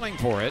is calling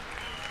for it.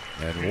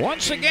 And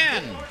once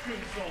again,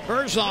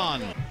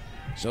 Berzon.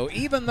 So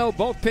even though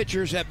both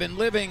pitchers have been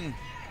living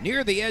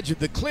near the edge of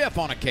the cliff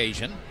on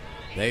occasion,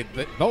 they've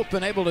both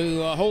been able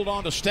to hold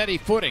on to steady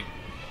footing.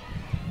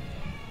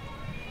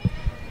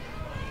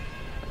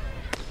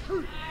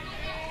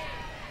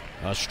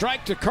 A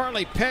strike to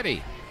Carly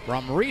Petty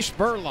from Reese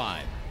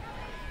Berline.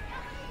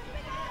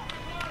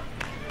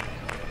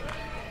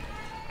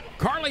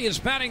 Carly is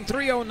batting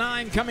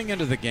 .309 coming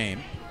into the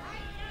game.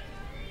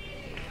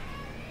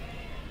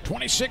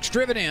 26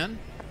 driven in,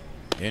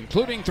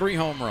 including 3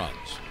 home runs.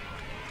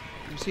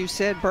 As you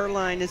said,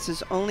 Berline, this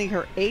is only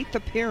her 8th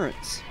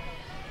appearance.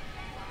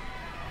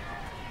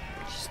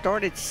 She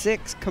started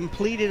 6,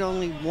 completed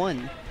only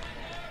 1.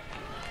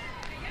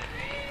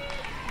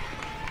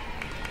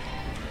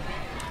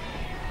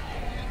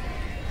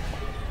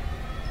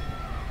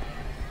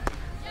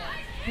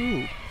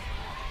 Ooh.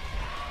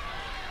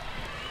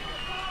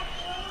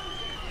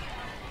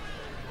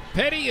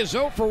 Petty is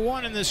 0 for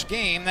 1 in this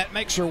game. That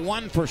makes her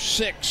 1 for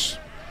 6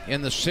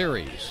 in the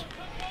series.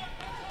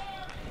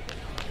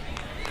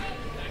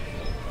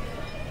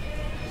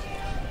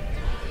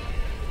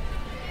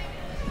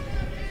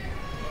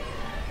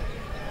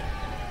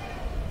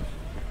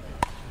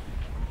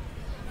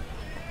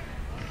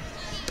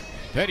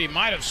 Petty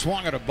might have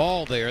swung at a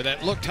ball there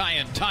that looked high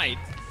and tight,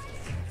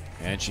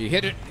 and she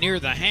hit it near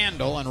the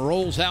handle and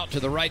rolls out to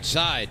the right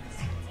side.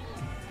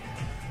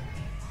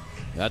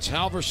 That's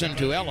Halverson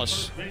to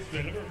Ellis.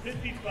 Number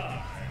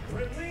 55,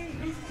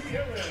 Redline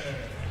Gutierrez.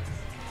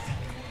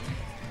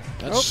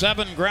 That's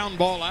 7 ground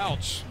ball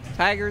outs.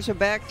 Tigers are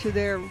back to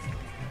their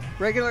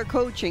regular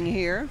coaching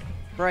here.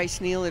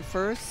 Bryce Neal at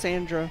first,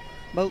 Sandra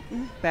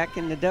Moten back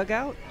in the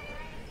dugout.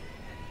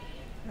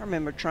 I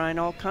remember trying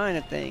all kind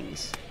of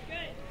things.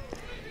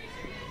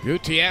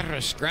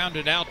 Gutierrez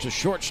grounded out to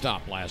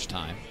shortstop last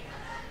time.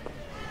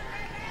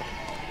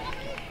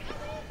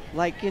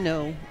 Like, you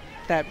know,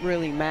 that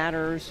really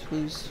matters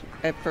who's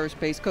at first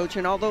base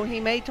coaching, although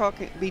he may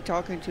be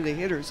talking to the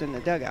hitters in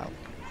the dugout.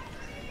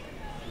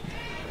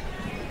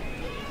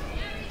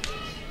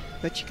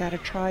 But you got to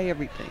try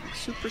everything.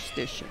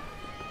 Superstition.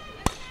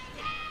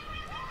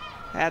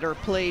 Had her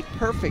played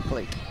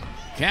perfectly.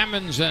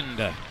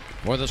 Kamenzind,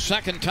 for the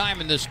 2nd time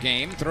in this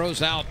game,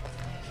 throws out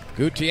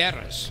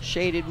Gutierrez.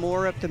 Shaded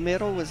more up the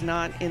middle, was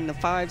not in the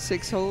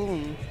 5-6 hole,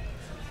 and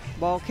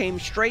ball came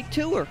straight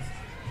to her.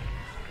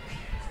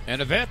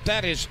 And Yvette,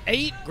 that is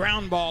 8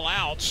 ground ball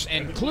outs,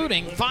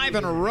 including 5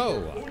 in a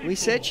row. We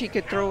said she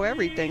could throw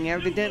everything.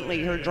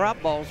 Evidently, her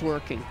drop ball's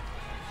working.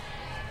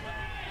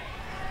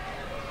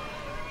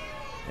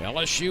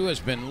 LSU has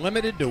been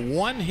limited to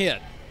 1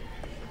 hit.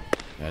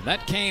 And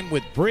that came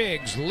with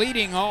Briggs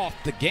leading off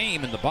the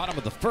game in the bottom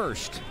of the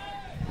first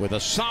with a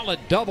solid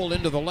double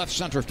into the left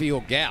center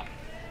field gap.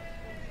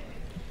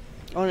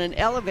 On an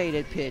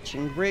elevated pitch,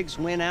 and Briggs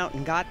went out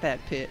and got that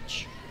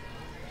pitch.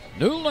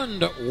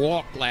 Newland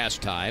walked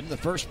last time. The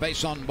first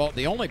base on ball,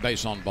 the only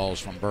base on balls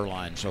from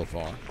Berline so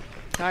far.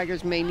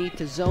 Tigers may need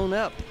to zone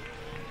up.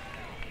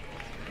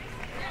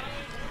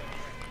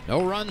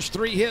 No runs,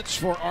 3 hits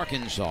for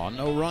Arkansas.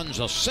 No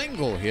runs, a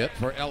single hit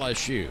for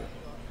LSU.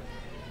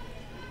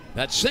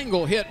 That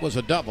single hit was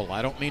a double.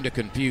 I don't mean to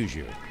confuse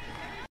you.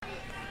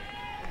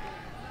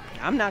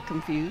 I'm not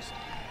confused.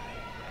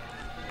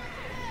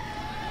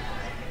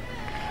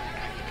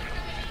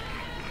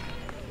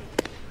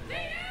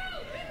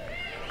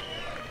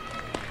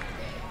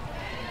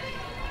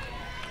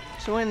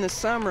 So in the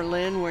summer,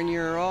 Lynn, when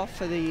you're off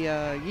for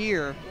the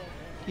year,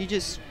 you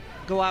just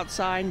go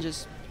outside and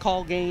just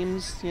call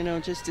games, you know,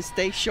 just to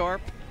stay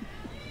sharp?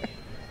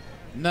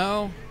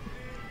 No.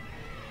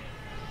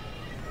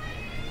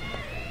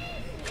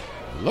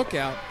 Look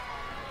out.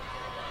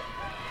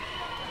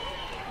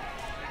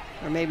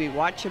 Or maybe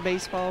watch a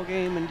baseball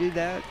game and do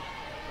that?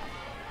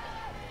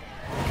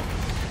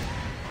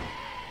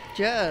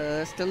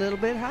 Just a little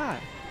bit high.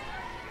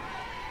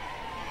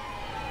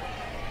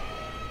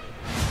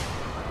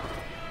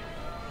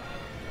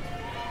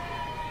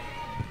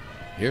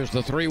 Here's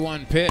the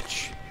 3-1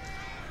 pitch.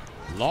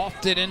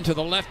 Lofted into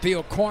the left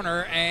field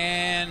corner,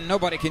 and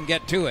nobody can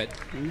get to it.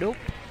 Nope,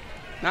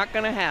 not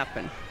gonna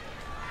happen.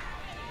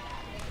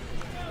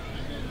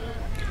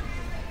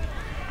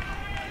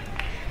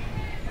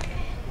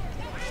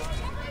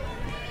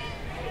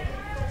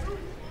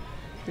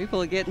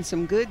 People are getting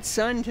some good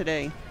sun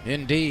today.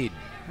 Indeed.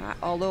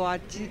 Although I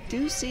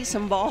do see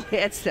some ball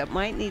heads that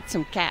might need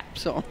some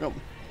caps on them.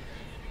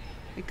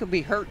 It could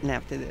be hurting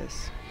after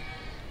this.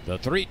 The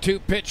 3-2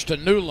 pitch to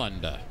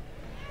Newland.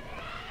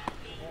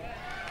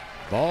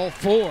 Ball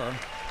 4.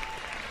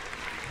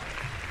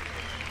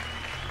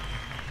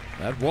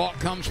 That walk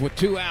comes with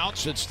 2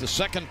 outs. It's the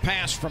second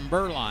pass from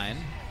Berline.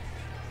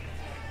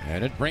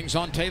 And it brings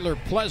on Taylor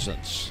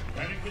Pleasance.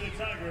 Batting for the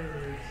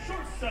Tigers,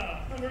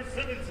 shortstop, number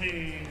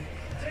 17,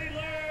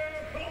 Taylor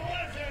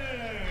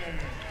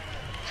Pleasance.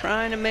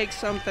 Trying to make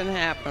something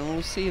happen.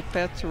 We'll see if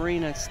Beth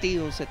Arena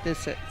steals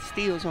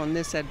on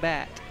this at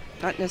bat.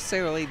 Not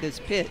necessarily this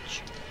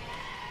pitch.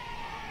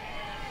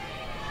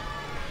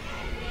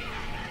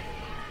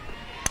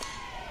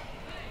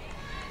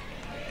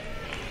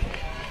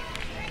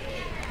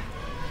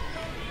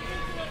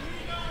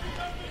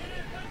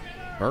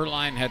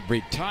 Berline had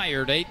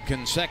retired 8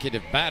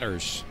 consecutive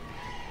batters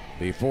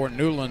before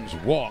Newland's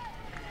walk.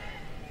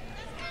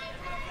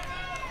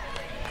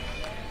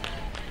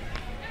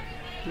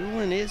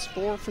 Newland is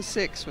 4 for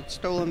 6 with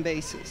stolen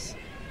bases.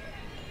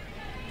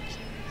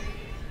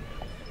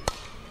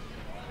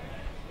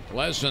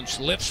 Pleasance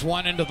lifts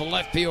one into the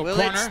left field Will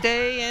corner. it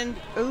stay in?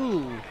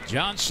 Ooh.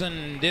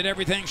 Johnson did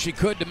everything she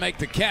could to make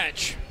the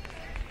catch.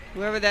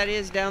 Whoever that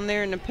is down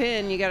there in the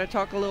pen, you got to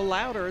talk a little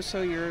louder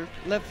so your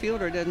left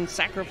fielder doesn't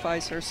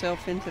sacrifice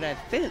herself into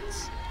that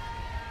fence.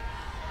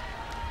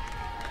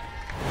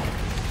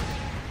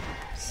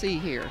 See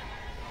here.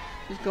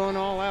 She's going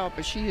all out,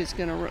 but she is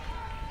going to...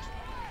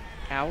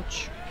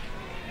 Ouch.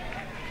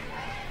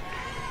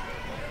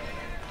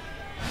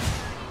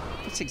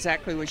 That's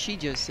exactly what she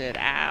just said.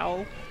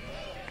 Ow.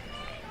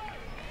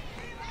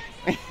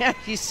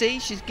 You see,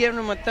 she's giving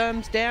them a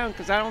thumbs down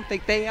because I don't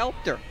think they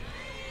helped her.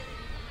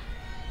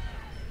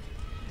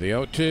 The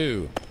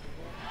 0-2.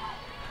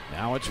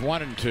 Now it's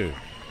 1-2.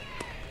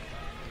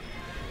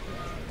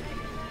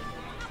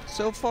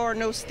 So far,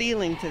 no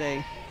stealing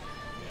today.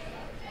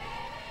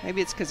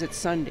 Maybe it's because it's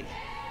Sunday.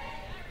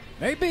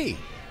 Maybe.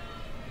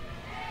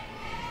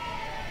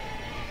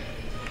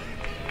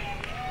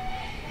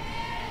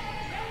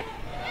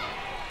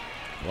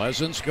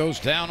 Pleasance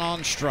goes down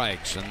on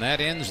strikes, and that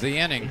ends the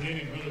inning.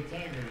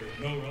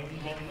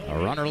 A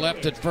runner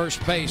left at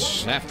first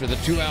base after the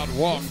 2-out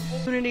walk.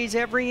 Opportunities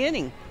every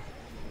inning.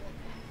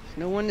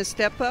 No one to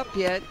step up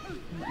yet,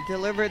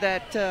 deliver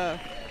that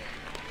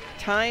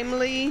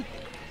timely,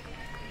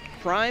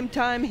 prime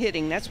time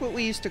hitting. That's what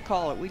we used to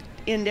call it. We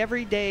end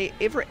every day,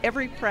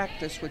 every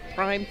practice with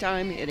prime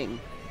time hitting.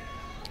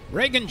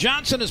 Reagan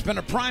Johnson has been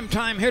a prime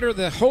time hitter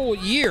the whole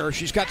year.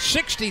 She's got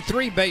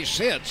 63 base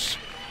hits,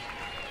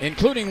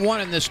 including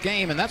 1 in this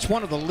game, and that's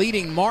one of the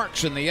leading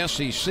marks in the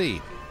SEC.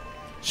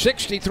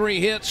 63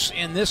 hits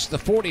in this, the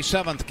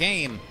 47th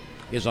game,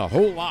 is a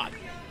whole lot.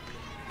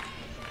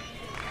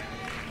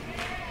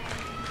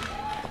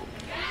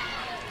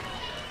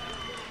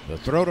 The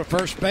throw to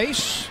first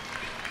base,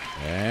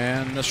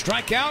 and the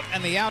strikeout,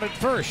 and the out at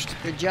first.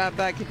 Good job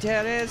by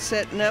Catetta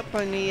setting up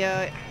on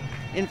the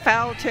in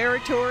foul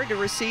territory to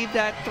receive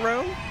that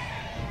throw.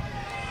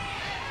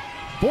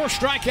 4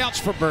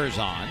 strikeouts for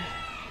Berzon.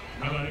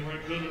 Highlighting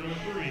right fielder number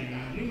 3,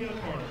 Nia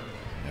Carter.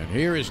 And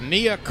here is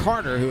Nia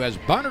Carter, who has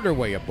bunted her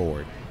way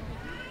aboard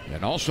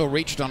and also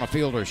reached on a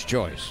fielder's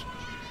choice.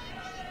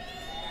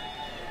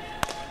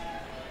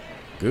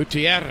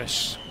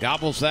 Gutierrez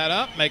gobbles that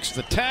up, makes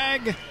the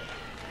tag,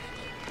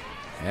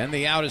 and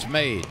the out is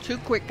made. 2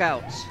 quick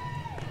outs.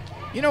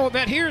 You know,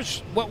 Yvette, here's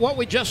what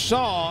we just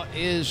saw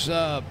is,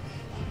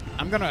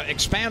 I'm going to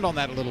expand on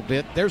that a little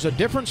bit. There's a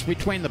difference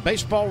between the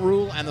baseball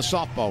rule and the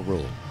softball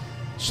rule.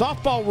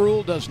 Softball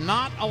rule does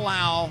not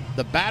allow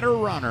the batter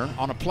runner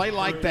on a play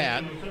like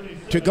that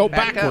to go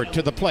backward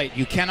to the plate.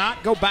 You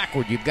cannot go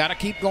backward. You've got to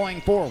keep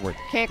going forward.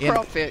 Can't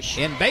crawfish.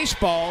 In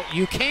baseball,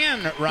 you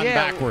can run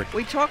backward.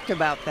 We talked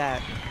about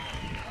that.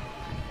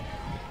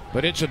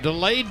 But it's a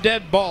delayed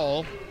dead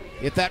ball.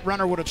 If that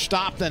runner would have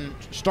stopped and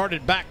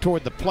started back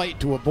toward the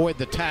plate to avoid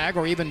the tag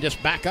or even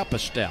just back up a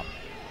step,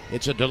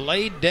 it's a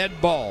delayed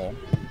dead ball,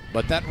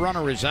 but that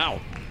runner is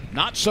out.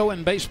 Not so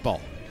in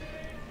baseball.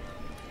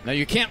 Now,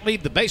 you can't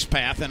leave the base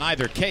path in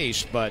either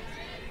case, but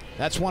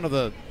that's one of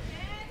the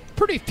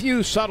pretty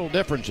few subtle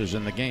differences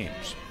in the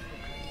games.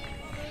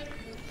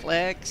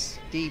 Flex,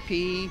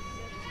 DP.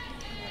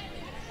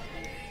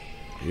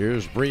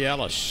 Here's Bree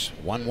Ellis.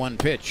 1-1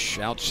 pitch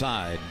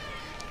outside.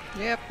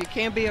 Yep, you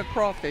can't be a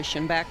crawfish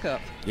and back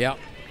up. Yep.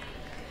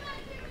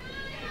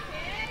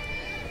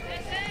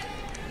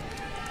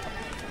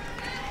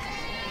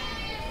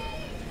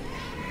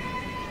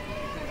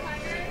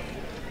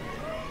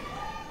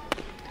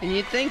 And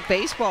you'd think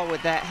baseball would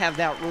have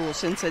that rule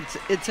since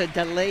it's a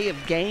delay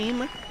of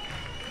game.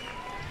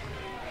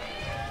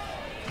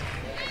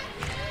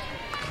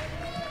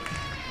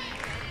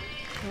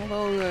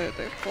 Although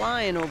they're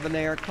flying over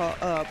there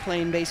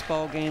playing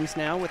baseball games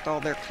now with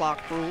all their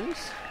clock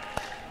rules.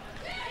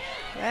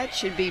 That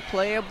should be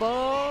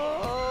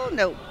playable.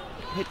 Nope,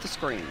 hit the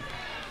screen.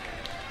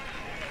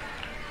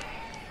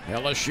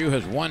 LSU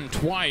has won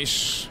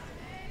twice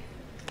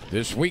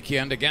this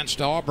weekend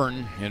against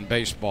Auburn in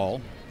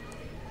baseball.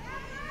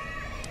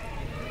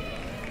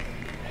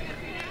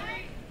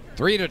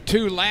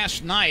 3-2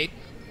 last night,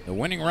 the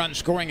winning run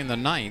scoring in the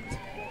 9th,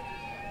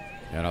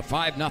 and a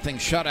 5-0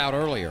 shutout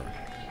earlier.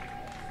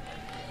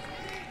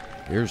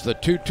 Here's the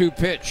 2-2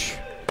 pitch.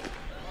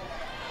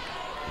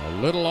 A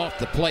little off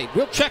the plate.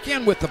 We'll check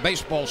in with the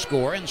baseball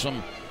score and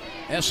some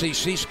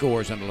SEC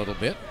scores in a little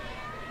bit.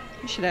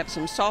 We should have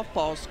some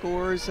softball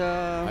scores.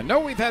 I know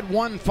we've had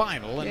one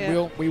final,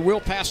 and we will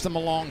pass them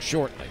along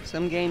shortly.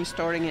 Some games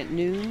starting at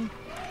noon.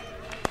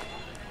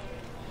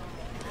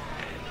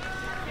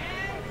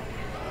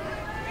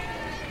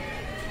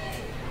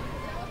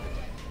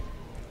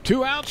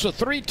 Two outs, a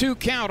 3-2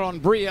 count on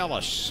Bree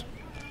Ellis.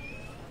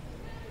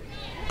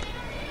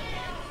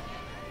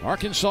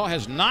 Arkansas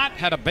has not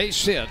had a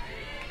base hit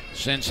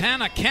since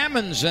Hannah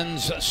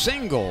Kammensen's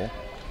single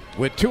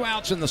with 2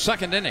 outs in the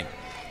 2nd inning.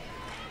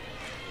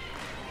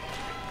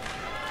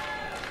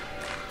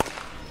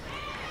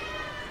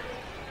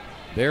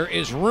 There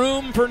is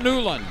room for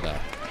Newland,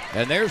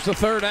 and there's the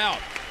 3rd out,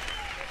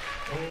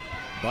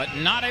 but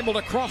not able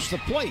to cross the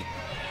plate.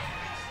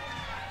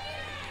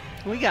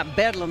 We got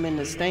bedlam in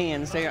the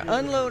stands. They are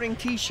unloading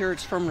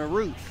T-shirts from the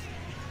roof.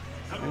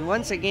 And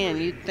once again,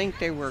 you'd think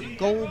they were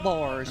gold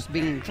bars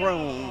being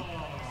thrown.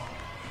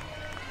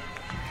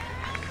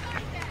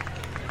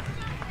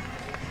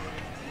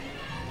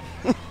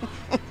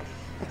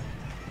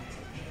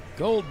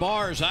 Gold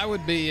bars, I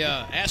would be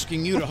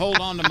asking you to hold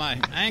on to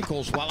my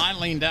ankles while I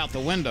leaned out the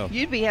window.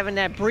 You'd be having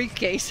that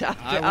briefcase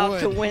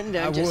out the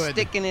window, just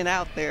sticking it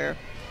out there.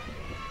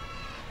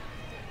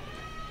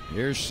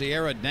 Here's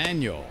Sierra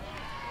Daniel.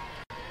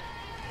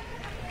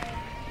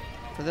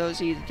 For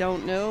those of you that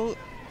don't know,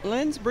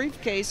 Lynn's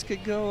briefcase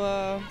could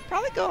go,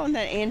 probably go on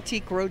that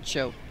Antique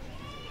Roadshow.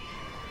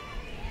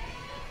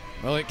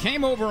 Well, it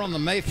came over on the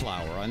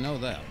Mayflower, I know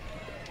that.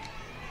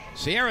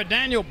 Sierra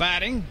Daniel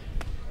batting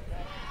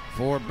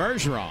for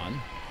Bergeron.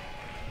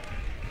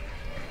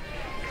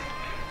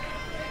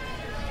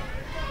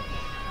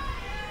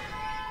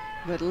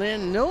 But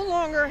Lynn no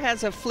longer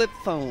has a flip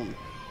phone.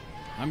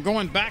 I'm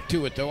going back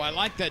to it, though. I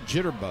like that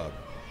jitterbug.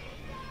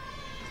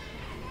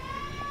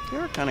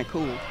 They're kind of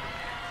cool.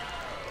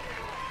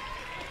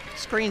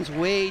 Screen's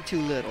way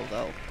too little,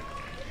 though.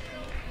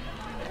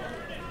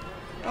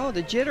 Oh,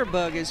 the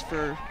jitterbug is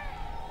for...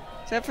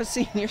 Is that for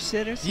senior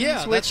citizens?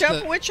 Yeah, which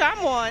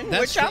I'm one.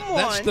 That's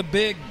the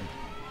big...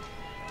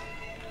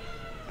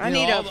 I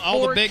need a 4K.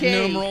 all the big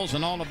numerals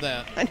and all of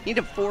that. I need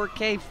a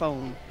 4K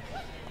phone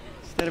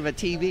instead of a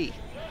TV.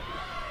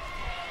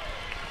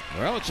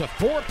 Well, it's a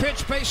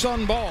 4-pitch base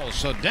on balls.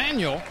 So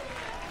Daniel,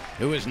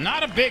 who is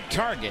not a big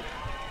target,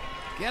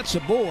 gets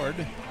aboard.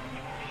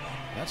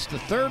 That's the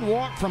 3rd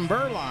walk from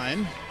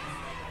Berline.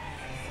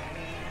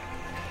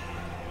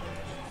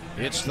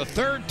 It's the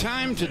 3rd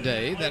time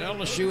today that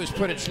LSU has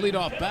put its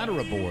leadoff batter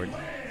aboard.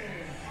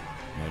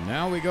 And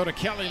now we go to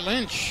Kelly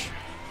Lynch.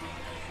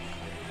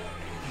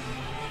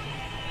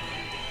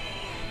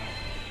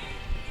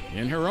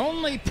 In her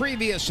only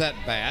previous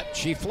at-bat,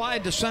 she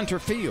flied to center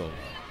field.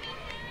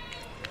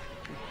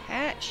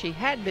 She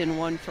had been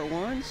 1 for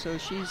 1, so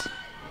she's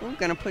We're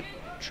going to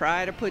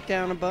try to put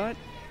down a bunt.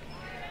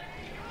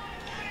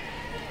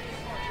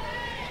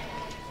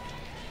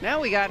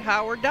 Now we got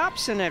Howard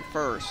Dobson at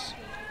first.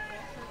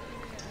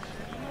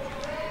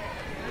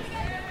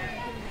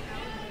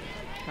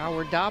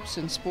 Howard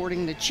Dobson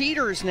sporting the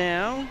cheaters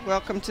now.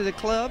 Welcome to the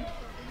club.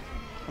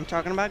 I'm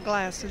talking about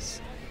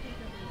glasses.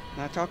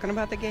 Not talking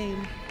about the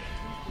game.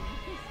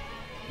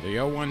 The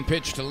 0-1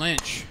 pitch to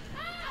Lynch.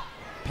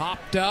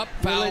 Popped up,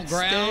 foul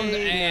ground,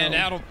 and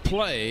out of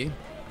play.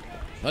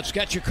 Let's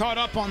get you caught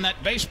up on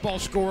that baseball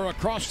score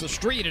across the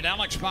street at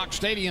Alex Box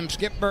Stadium,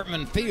 Skip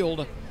Bertman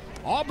Field.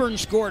 Auburn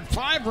scored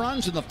 5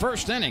 runs in the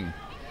first inning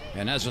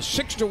and has a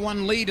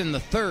 6-1 lead in the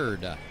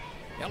third.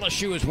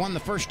 LSU has won the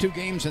first 2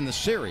 games in the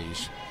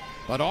series,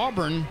 but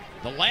Auburn,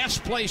 the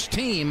last place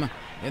team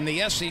in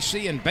the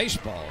SEC in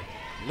baseball,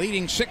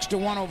 leading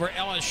 6-1 over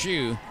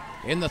LSU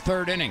in the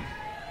third inning.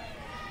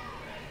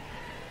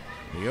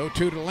 The 0-2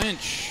 to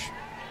Lynch.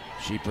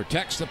 She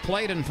protects the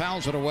plate and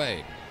fouls it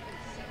away.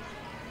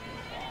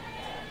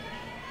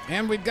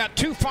 And we've got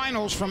 2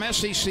 finals from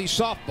SEC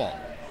softball.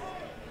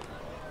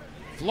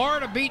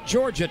 Florida beat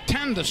Georgia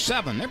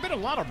 10-7. There have been a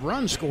lot of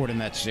runs scored in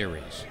that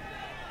series.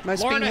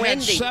 Must Florida be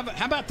windy. had 7.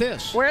 How about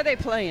this? Where are they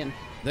playing?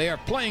 They are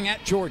playing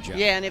at Georgia.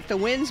 Yeah, and if the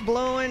wind's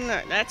blowing,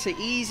 that's an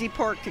easy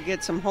park to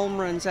get some home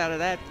runs out of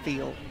that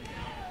field.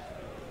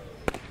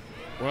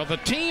 Well, the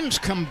teams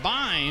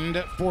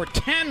combined for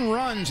 10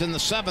 runs in the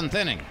 7th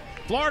inning.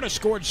 Florida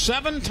scored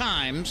 7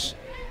 times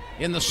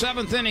in the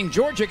 7th inning.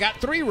 Georgia got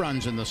 3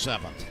 runs in the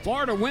 7th.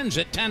 Florida wins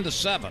it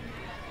 10-7.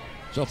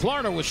 So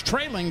Florida was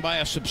trailing by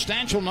a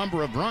substantial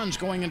number of runs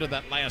going into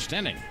that last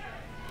inning.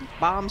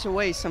 Bombs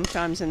away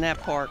sometimes in that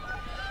park.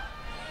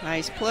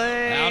 Nice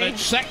play. Out at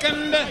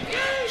second,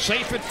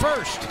 safe at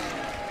first.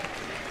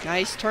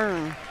 Nice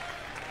turn.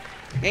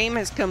 Game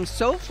has come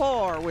so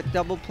far with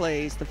double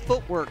plays. The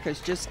footwork is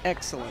just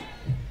excellent.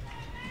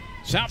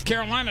 South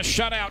Carolina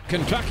shut out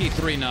Kentucky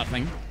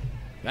 3-0.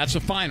 That's a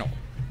final.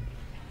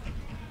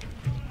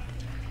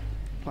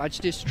 Watch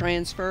this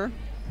transfer.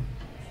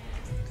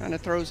 Kind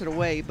of throws it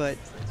away, but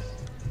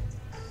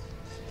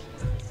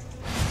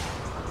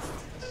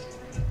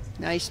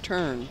nice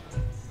turn.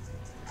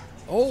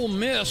 Ole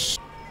Miss.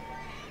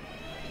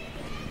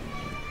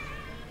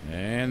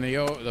 And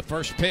the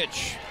first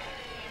pitch.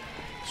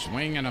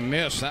 Swing and a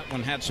miss. That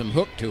one had some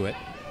hook to it.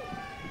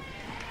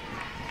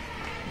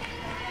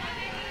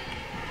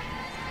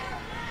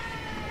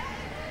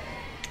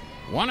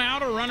 One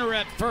out, a runner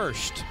at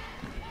first.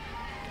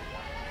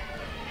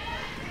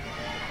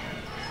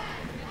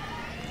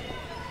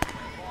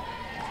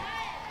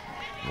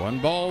 One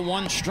ball,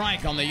 one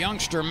strike on the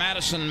youngster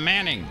Madison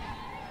Manning,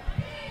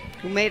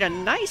 who made a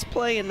nice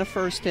play in the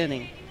first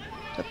inning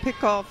to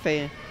pick off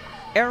an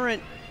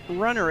errant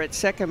runner at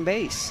second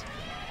base.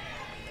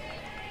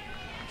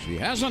 She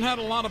hasn't had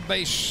a lot of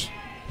base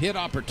hit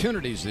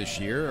opportunities this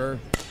year. Her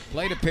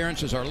plate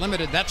appearances are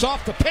limited. That's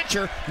off the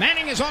pitcher.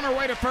 Manning is on her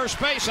way to first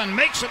base and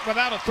makes it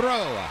without a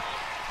throw.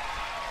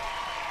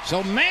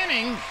 So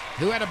Manning,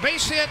 who had a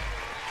base hit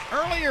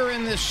earlier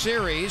in this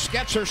series,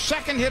 gets her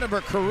second hit of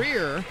her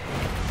career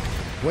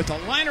with a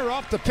liner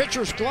off the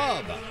pitcher's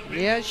glove.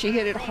 Yeah, she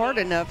hit it hard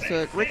enough so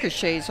it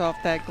ricochets off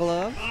that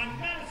glove.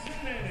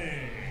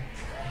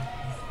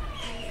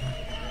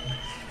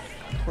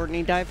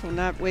 Courtney Deifel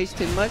not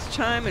wasting much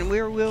time, and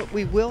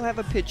we will have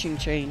a pitching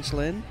change,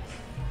 Lynn.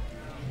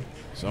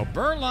 So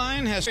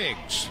Berline has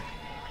Briggs.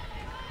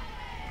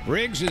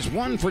 Briggs is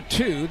 1 for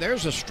 2.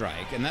 There's a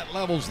strike, and that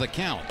levels the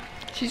count.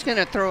 She's going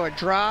to throw a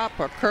drop,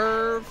 a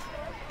curve,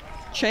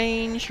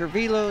 change. Her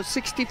velo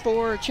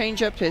 64,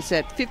 changeup is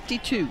at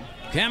 52.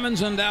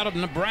 Kamenzind out of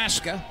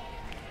Nebraska.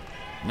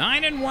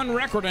 9-1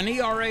 record, an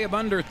ERA of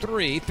under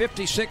 3,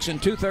 56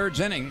 2/3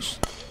 innings.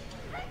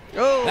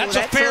 Oh, that's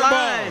a fair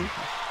ball.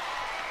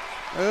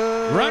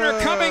 Runner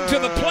coming to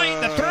the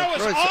plate. The throw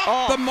is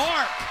off the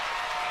mark.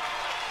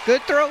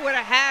 Good throw would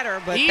have had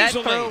her, but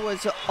easily. That throw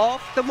was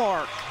off the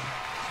mark.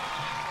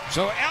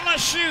 So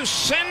LSU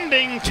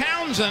sending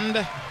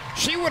Townsend.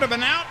 She would have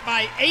been out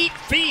by 8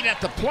 feet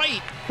at the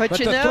plate, but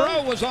the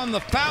throw was on the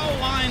foul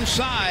line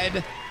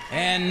side,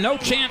 and no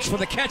chance for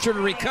the catcher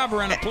to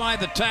recover and apply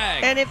the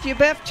tag. And if you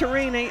Beth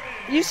Torina,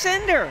 you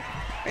send her.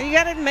 You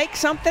got to make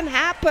something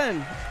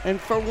happen. And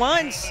for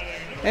once,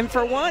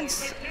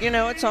 you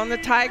know, it's on the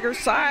Tiger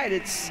side.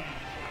 It's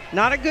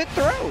not a good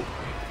throw.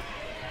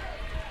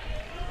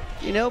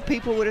 You know,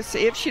 people would have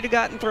said if she'd have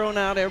gotten thrown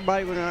out,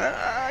 everybody would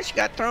have, she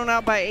got thrown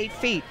out by 8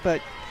 feet.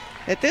 But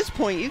at this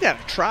point, you got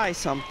to try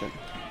something.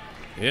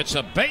 It's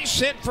a base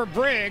hit for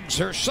Briggs,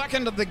 her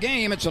second of the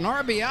game. It's an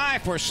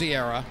RBI for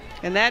Sierra.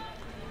 And that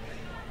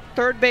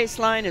third base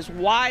line is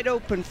wide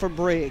open for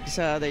Briggs.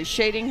 They're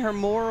shading her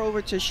more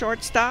over to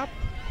shortstop.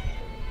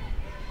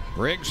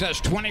 Briggs has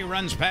 20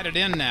 runs batted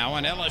in now,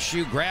 and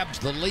LSU grabs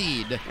the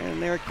lead.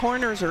 And their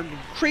corners are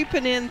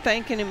creeping in,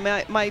 thinking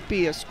it might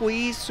be a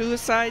squeeze,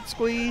 suicide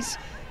squeeze,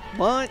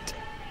 bunt.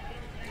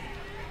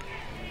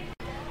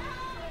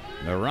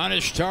 The run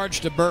is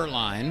charged to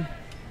Berline.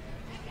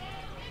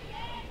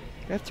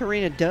 Beth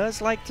Torina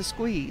does like to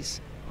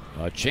squeeze.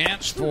 A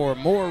chance for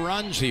more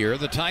runs here.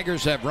 The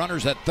Tigers have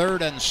runners at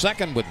third and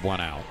second with one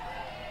out.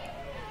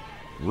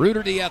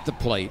 Ruderty at the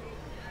plate.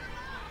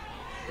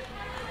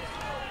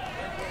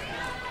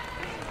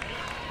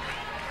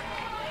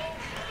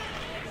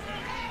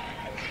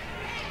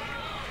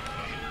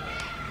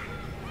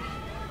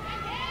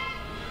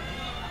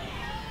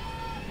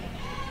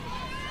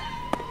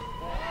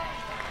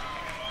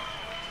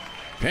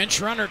 Pinch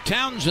runner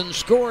Townsend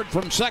scored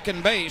from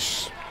second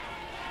base.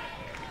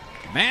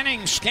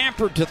 Manning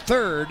scampered to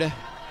third.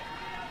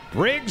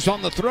 Briggs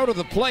on the throw to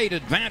the plate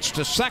advanced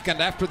to second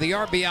after the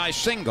RBI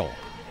single.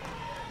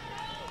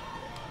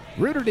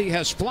 Ruderty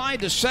has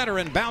flied to center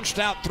and bounced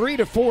out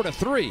 3-4 to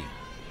 3.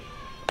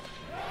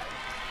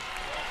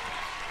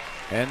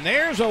 And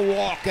there's a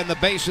walk and the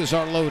bases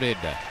are loaded.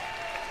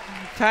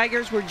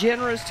 Tigers were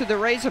generous to the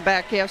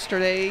Razorback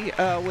yesterday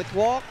with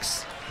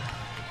walks.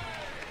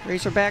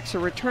 Razorbacks are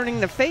returning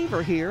the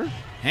favor here.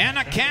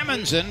 Hannah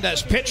Kamenzind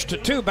has pitched to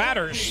two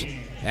batters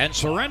and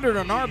surrendered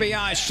an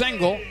RBI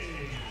single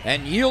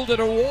and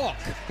yielded a walk.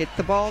 Hit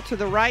the ball to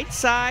the right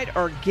side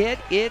or get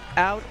it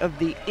out of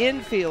the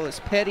infield is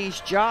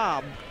Petty's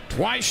job.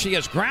 Twice she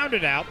has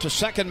grounded out to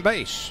second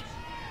base.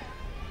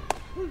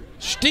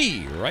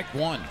 Strike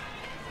one.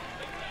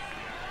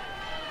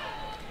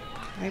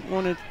 I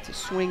wanted to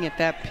swing at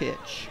that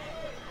pitch.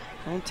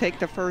 Don't take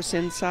the first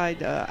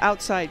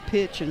outside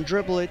pitch and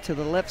dribble it to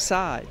the left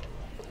side.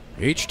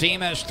 Each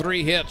team has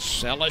 3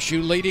 hits.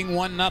 LSU leading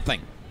 1-0.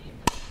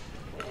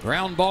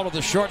 Ground ball to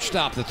the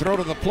shortstop. The throw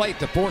to the plate.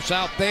 The force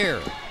out there.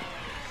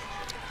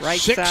 Right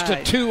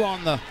side. 6-2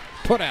 on the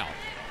putout.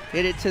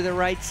 Hit it to the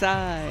right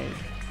side.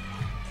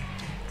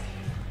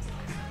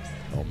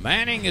 Well,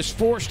 Manning is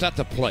forced at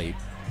the plate.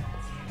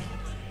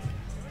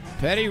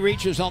 Petty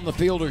reaches on the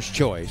fielder's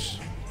choice.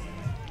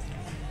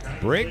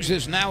 Briggs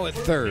is now at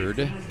third.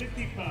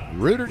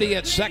 Ruderty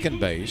at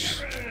second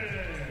base.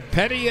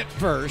 Petty at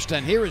first.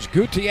 And here is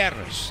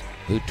Gutierrez,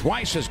 who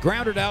twice has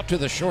grounded out to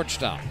the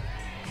shortstop.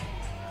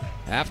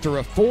 After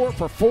a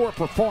 4-for-4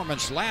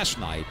 performance last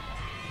night,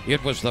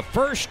 it was the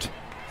first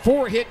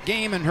 4-hit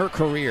game in her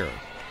career.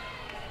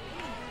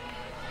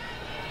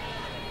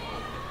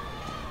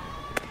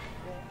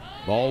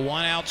 Ball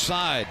one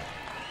outside.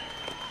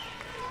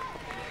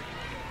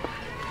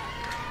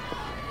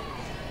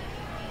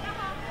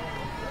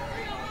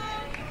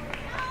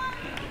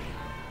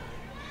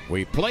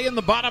 We play in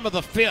the bottom of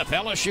the 5th.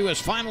 LSU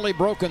has finally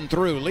broken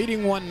through,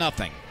 leading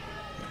 1-0.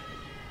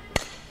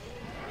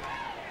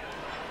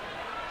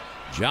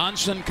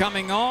 Johnson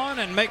coming on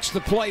and makes the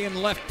play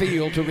in left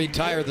field to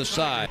retire the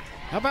side.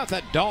 How about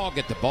that dog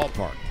at the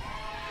ballpark?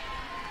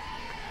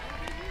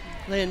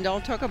 Lynn,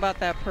 don't talk about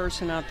that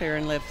person out there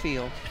in left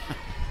field.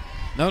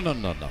 No.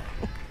 The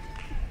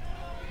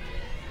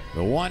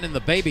one in the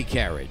baby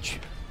carriage.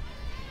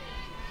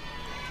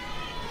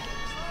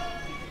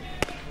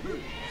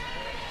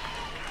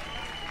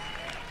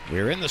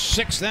 We're in the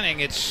 6th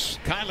inning. It's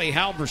Kylie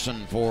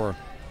Halverson for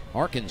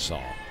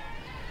Arkansas.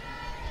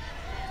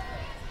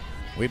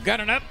 We've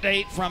got an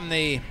update from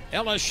the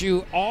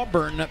LSU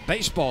Auburn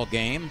baseball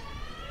game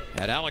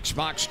at Alex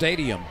Mock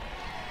Stadium.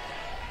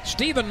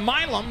 Stephen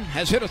Milam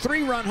has hit a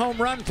 3-run home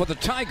run for the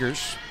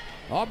Tigers.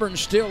 Auburn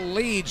still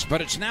leads,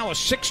 but it's now a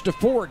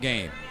 6-4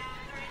 game.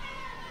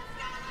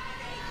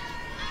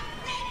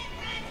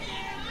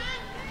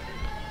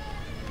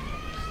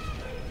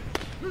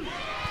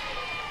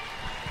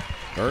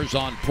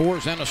 Berzon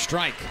pours in a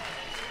strike.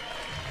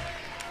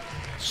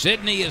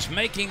 Sydney is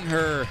making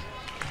her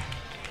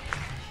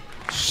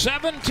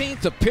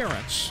 17th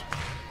appearance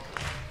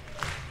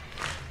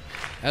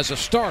as a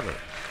starter.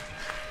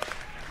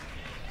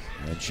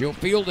 And she'll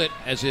field it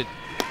as it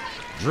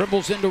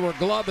dribbles into her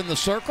glove in the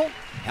circle.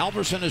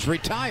 Halverson is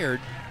retired.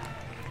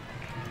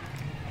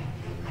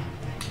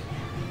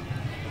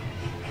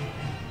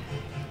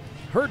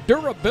 Her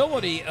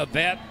durability,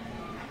 Yvette,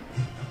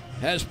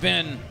 has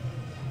been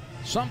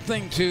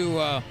something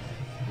to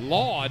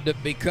laud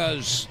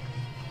because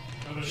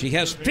she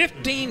has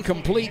 15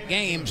 complete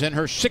games in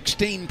her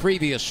 16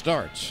 previous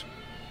starts.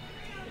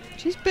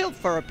 She's built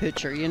for a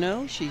pitcher, you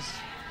know. She's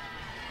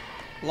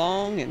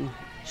long and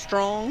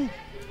strong.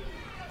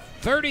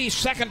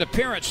 32nd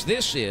appearance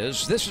this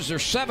is her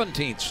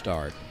 17th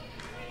start.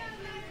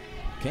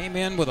 Came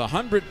in with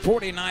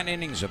 149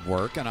 innings of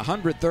work and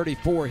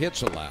 134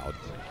 hits allowed.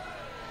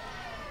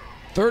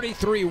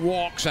 33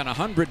 walks and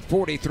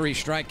 143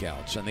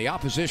 strikeouts, and the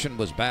opposition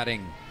was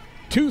batting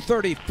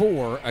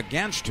 .234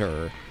 against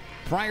her.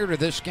 Prior to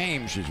this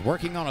game, she's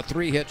working on a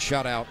 3-hit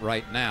shutout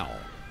right now.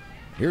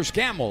 Here's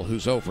Gamble,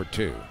 who's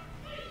 0-2.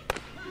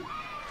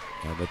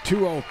 And the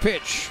 2-0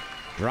 pitch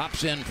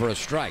drops in for a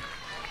strike.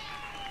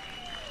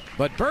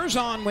 But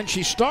Berzon, when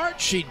she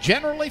starts, she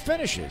generally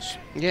finishes.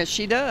 Yes,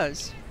 she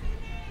does.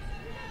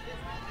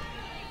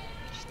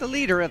 She's the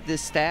leader of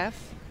this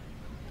staff.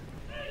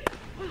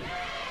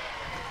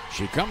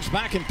 She comes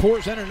back and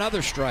pours in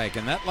another strike,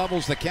 and that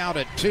levels the count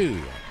at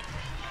 2.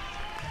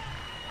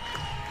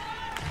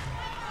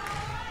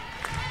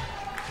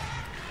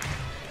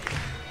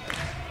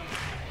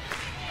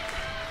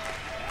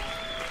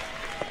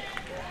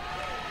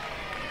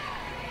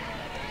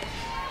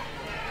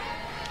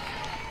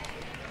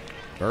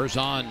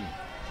 Berzon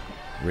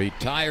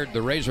retired the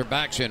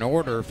Razorbacks in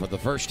order for the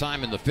first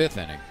time in the 5th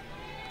inning.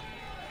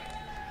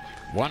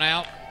 1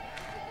 out.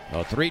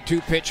 A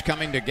 3-2 pitch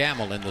coming to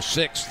Gamble in the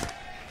 6th.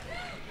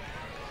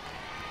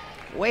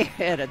 Way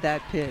ahead of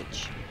that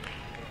pitch.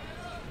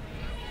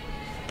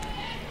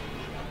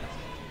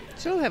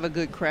 Still have a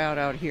good crowd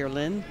out here,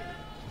 Lynn.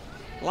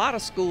 A lot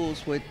of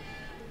schools would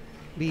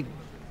be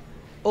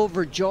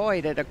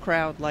overjoyed at a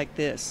crowd like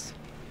this.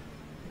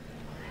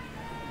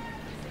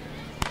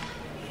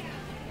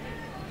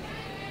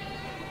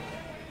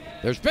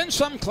 There's been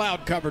some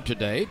cloud cover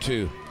today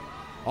to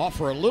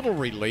offer a little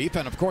relief,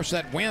 and of course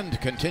that wind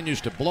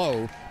continues to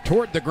blow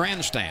toward the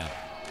grandstand.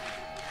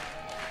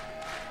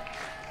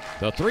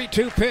 The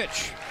 3-2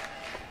 pitch.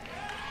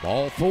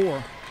 Ball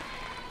 4.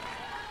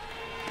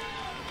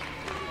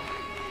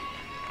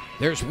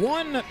 There's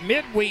one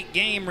midweek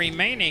game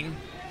remaining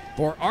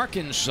for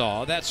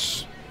Arkansas.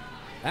 That's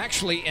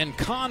actually in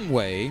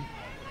Conway.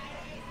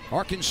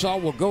 Arkansas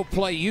will go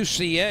play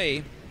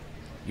UCA,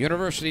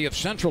 University of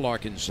Central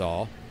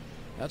Arkansas.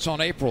 That's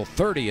on April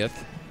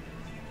 30th.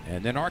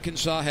 And then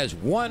Arkansas has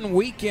one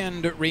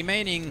weekend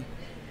remaining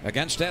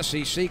against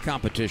SEC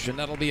competition.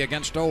 That'll be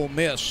against Ole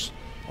Miss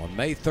on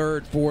May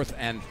 3rd, 4th,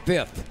 and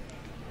 5th.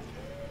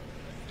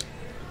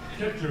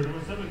 Catcher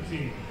number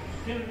 17,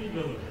 Kennedy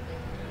Miller.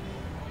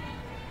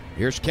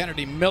 Here's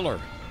Kennedy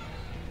Miller.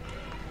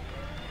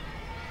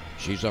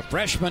 She's a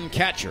freshman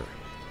catcher.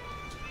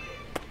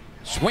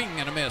 Swing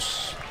and a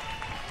miss.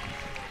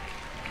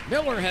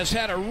 Miller has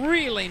had a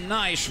really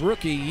nice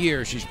rookie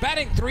year. She's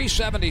batting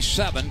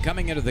 .377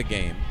 coming into the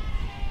game.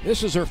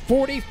 This is her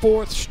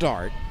 44th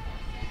start.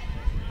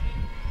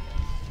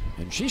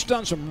 And she's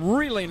done some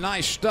really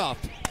nice stuff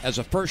as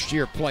a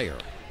first-year player.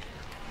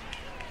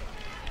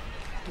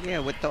 Yeah,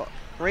 with the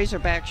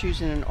Razorbacks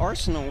using an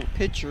arsenal of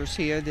pitchers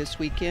here this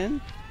weekend.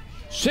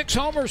 6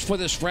 homers for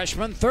this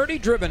freshman, 30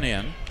 driven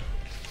in.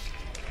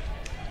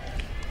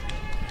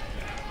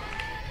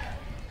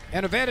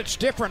 And Yvette, it's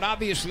different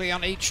obviously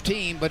on each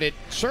team, but it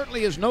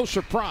certainly is no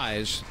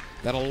surprise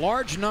that a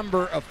large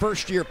number of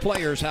first-year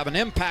players have an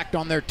impact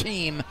on their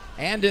team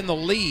and in the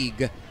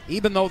league,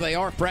 even though they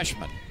are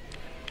freshmen.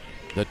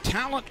 The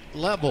talent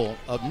level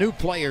of new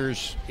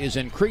players is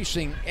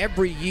increasing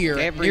every year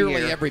at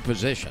nearly every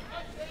position.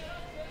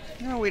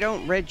 No, we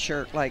don't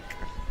redshirt like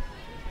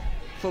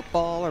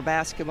football or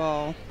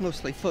basketball,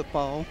 mostly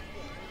football.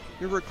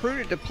 You're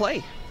recruited to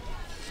play.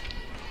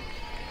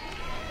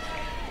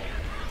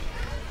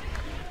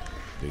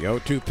 The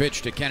 0-2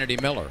 pitch to Kennedy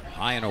Miller,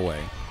 high and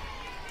away.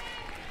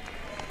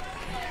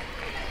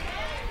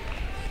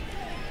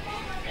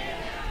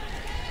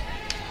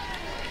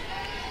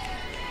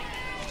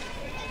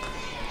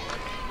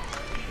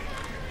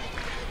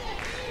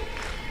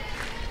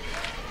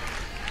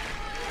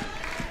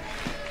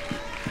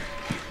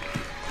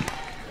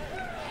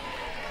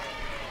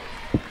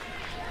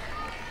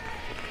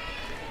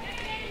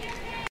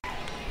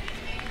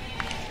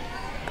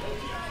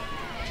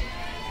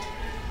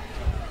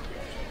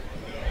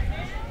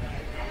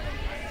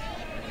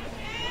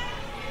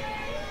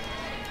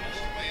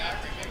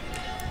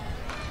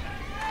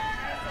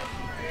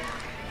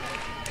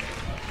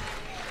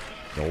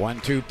 The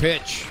 1-2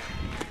 pitch.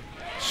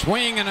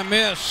 Swing and a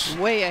miss.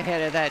 Way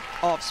ahead of that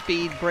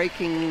off-speed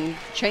breaking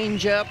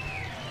changeup.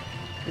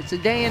 It's a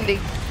dandy.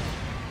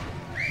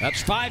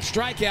 That's 5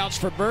 strikeouts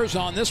for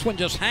Berzon. This one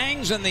just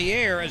hangs in the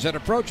air as it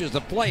approaches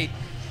the plate,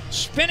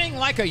 spinning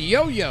like a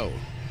yo-yo.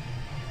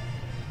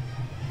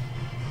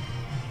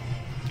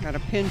 Got a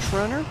pinch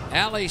runner.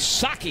 Ali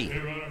Saki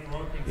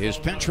is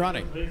pinch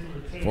running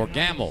for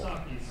Gamble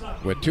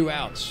with 2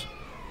 outs.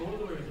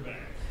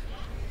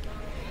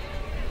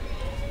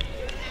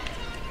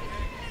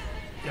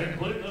 And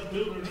play left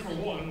fielder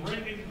number 1,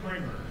 Reagan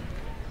Kramer.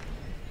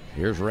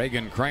 Here's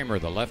Reagan Kramer,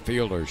 the left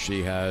fielder.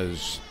 She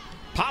has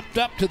popped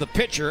up to the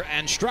pitcher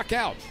and struck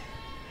out.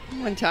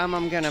 One time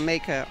I'm going to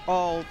make a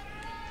all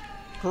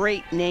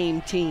great name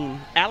team.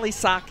 Ali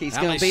Saki's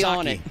going to be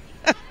on it.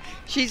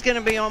 She's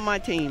going to be on my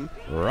team.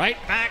 Right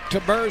back to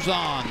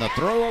Berzon. The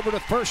throw over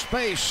to first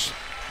base.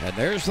 And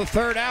there's the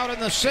 3rd out in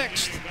the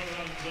 6th.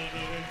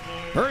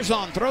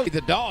 Berzon throws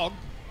the dog.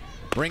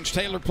 Brings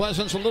Taylor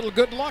Pleasance a little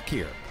good luck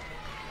here.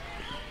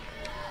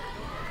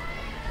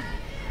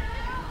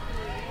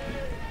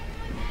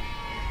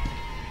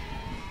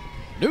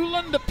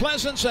 Newland,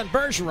 Pleasance, and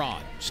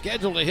Bergeron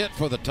scheduled to hit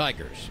for the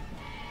Tigers.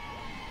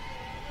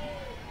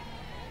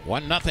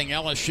 1-0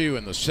 LSU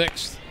in the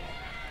 6th.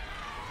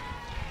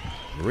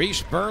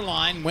 Reese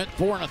Berline went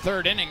 4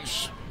 1/3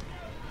 innings.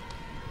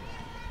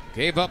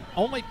 Gave up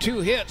only 2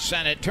 hits,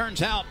 and it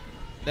turns out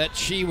that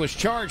she was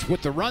charged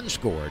with the run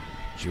scored.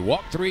 She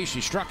walked 3,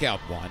 she struck out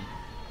 1.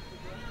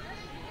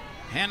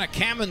 Hannah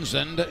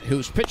Kamenzend,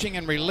 who's pitching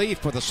in relief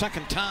for the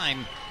 2nd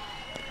time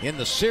in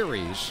the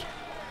series,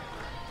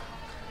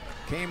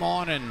 came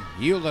on and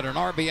yielded an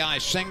RBI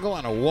single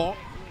and a walk.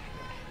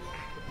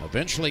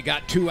 Eventually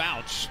got 2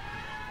 outs.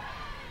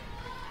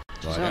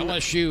 But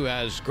LSU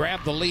has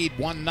grabbed the lead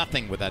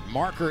 1-0 with that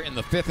marker in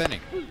the 5th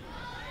inning.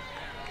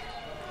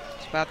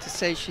 About to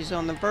say she's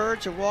on the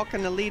verge of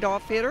walking the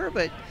leadoff hitter,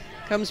 but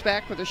comes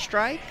back with a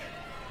strike.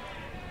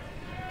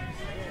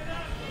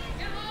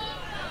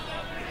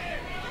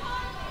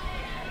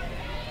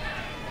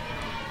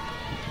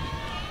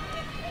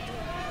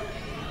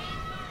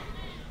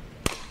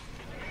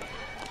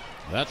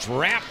 That's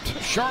wrapped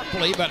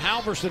sharply, but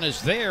Halverson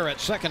is there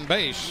at second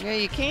base. Yeah,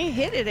 you can't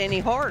hit it any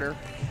harder.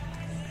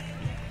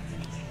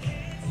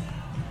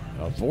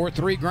 A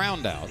 4-3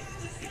 ground out.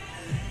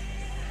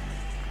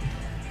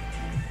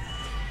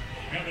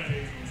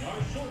 Coming,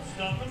 our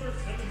shortstop, number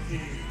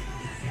 17,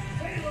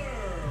 Taylor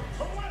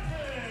Pleasant.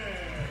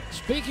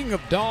 Speaking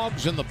of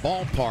dogs in the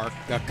ballpark,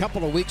 a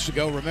couple of weeks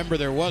ago, remember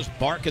there was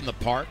bark in the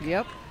park.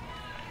 Yep.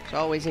 It's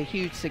always a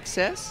huge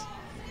success.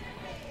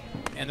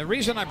 And the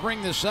reason I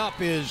bring this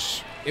up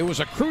is it was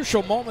a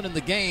crucial moment in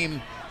the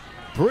game.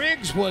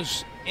 Briggs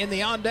was in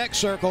the on-deck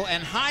circle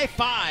and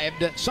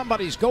high-fived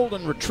somebody's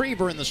golden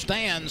retriever in the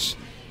stands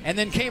and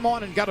then came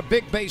on and got a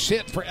big base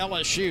hit for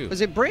LSU.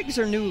 Was it Briggs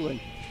or Newland?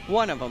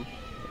 One of them.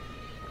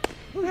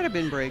 Who had it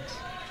been Briggs?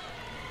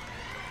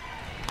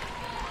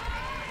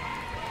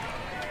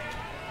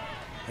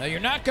 Now, you're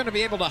not going to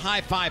be able to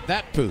high-five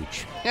that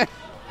pooch.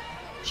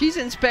 She's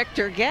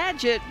Inspector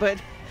Gadget,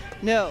 but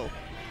no,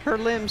 her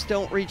limbs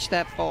don't reach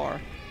that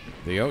far.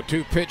 The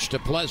 0-2 pitch to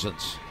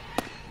Pleasance.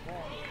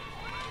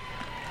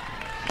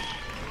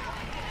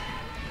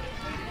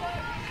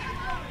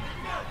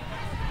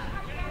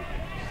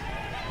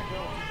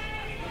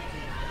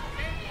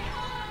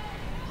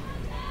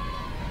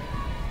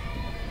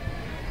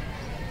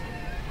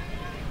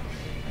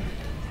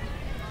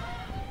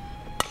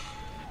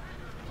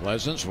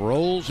 Pleasance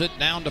rolls it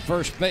down to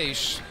first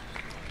base.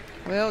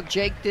 Well,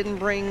 Jake didn't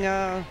bring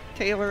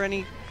Taylor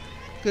any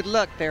good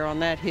luck there on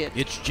that hit.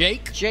 It's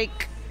Jake.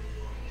 Jake.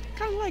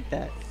 Kind of like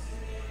that.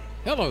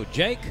 Hello,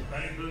 Jake.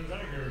 Batting for the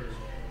Tigers,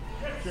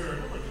 catcher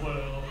number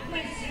 12,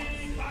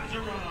 Macy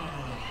Bajaran.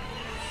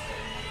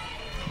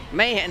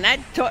 Man,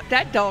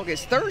 that dog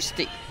is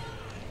thirsty.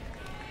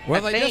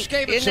 Well, I they just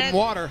think. gave it some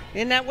water.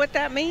 Isn't that what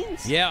that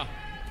means? Yeah.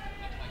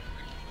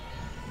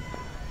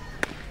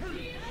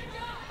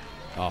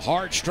 A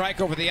hard strike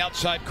over the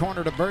outside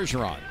corner to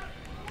Bergeron.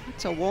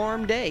 It's a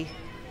warm day.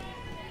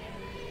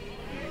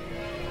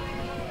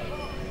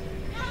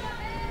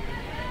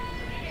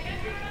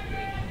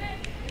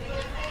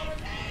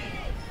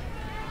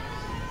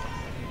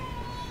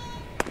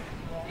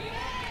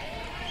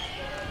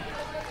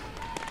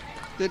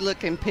 Good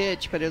looking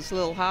pitch, but it's a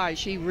little high.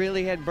 She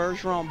really had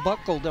Bergeron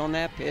buckled on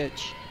that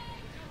pitch.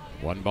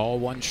 1 ball,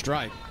 1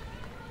 strike.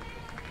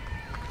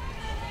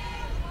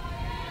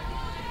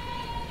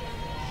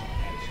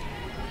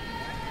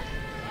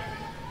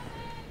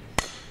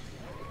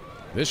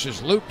 This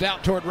is looped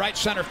out toward right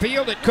center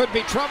field. It could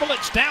be trouble.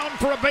 It's down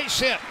for a base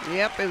hit.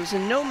 Yep, it was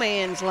in no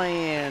man's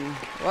land.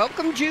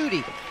 Welcome,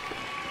 Judy.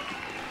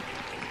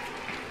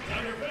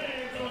 Tiger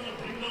fans on the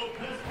Bingo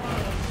Press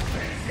Box.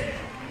 Base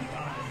hit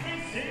by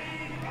Macy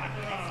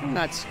Bajaran. I'm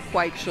not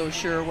quite so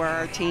sure why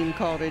our team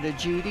called it a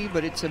Judy,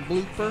 but it's a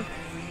blooper.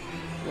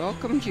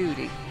 Welcome,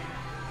 Judy.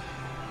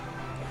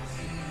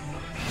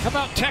 How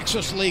about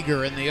Texas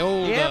Leaguer in the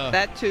old Yep,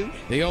 that too.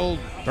 the old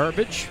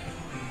verbiage?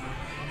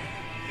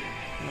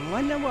 I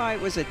wonder why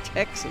it was a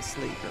Texas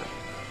leaguer.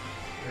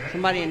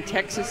 Somebody in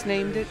Texas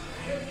named it.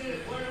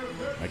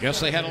 I guess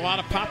they had a lot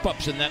of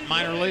pop-ups in that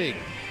minor league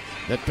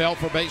that fell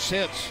for base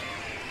hits.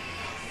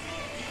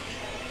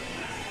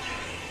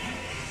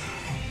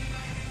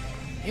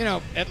 You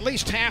know, at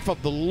least half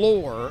of the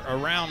lore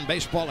around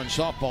baseball and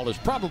softball is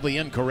probably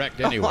incorrect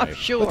anyway. I'm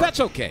sure. But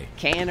that's okay.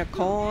 Can of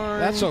corn.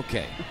 That's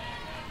okay.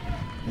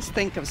 Let's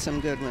think of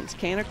some good ones.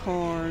 Can of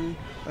corn.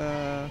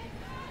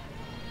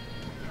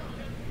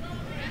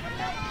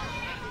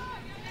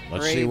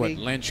 Let's see what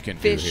Lynch can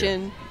do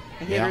fishing. here.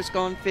 The hitter's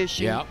gone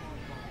fishing. Yeah.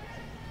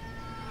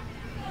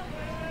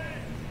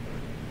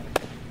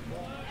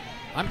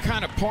 I'm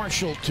kind of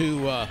partial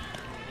to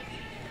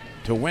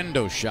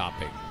window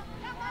shopping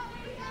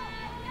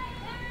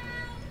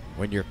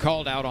when you're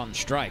called out on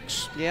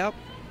strikes. Yep.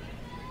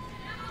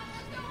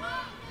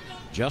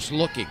 Just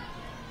looking.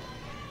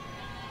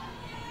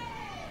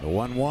 The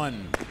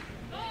 1-1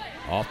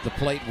 off the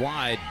plate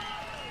wide.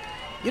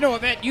 You know,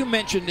 Yvette, you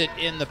mentioned it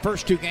in the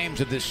first 2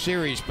 games of this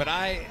series, but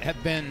I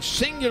have been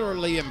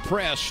singularly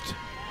impressed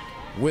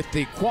with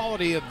the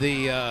quality of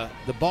the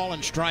ball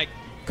and strike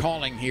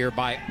calling here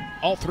by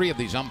all 3 of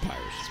these umpires.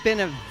 It's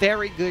been a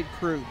very good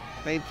crew.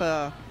 They've,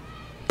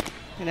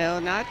 you know,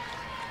 not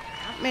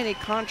many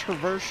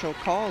controversial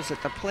calls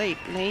at the plate.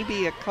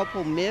 Maybe a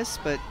couple miss,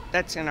 but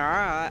that's in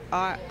our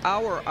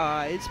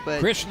eyes.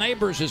 But Chris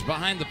Neighbors is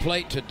behind the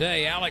plate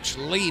today. Alex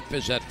Leap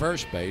is at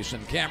first base,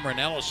 and Cameron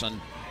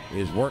Ellison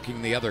is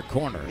working the other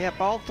corner.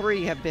 Yep, all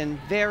 3 have been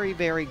very,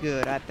 very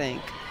good, I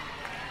think.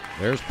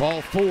 There's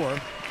ball 4.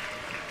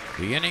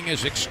 The inning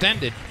is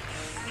extended.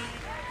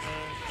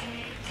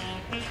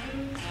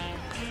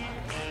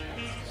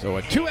 So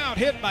a 2-out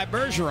hit by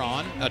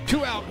Bergeron, a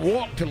 2-out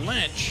walk to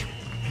Lynch.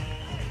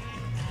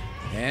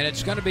 And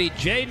it's going to be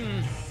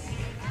Jaden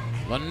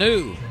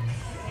Lanoe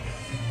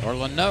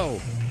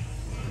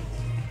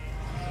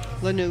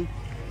Lanu.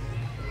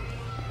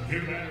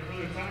 New batter for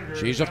the Tigers.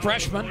 She's a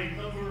freshman.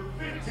 Number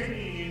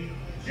 15,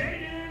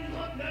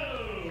 Jaden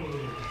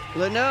Leno.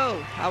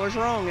 Leno. I was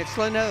wrong. It's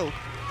Leno.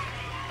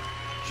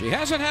 She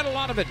hasn't had a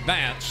lot of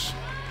at-bats.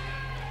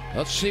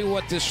 Let's see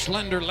what this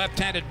slender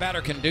left-handed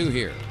batter can do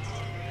here.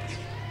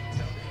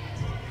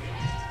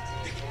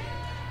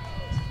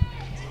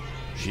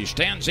 She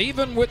stands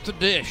even with the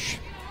dish.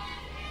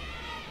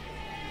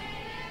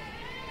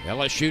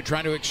 LSU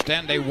trying to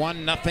extend a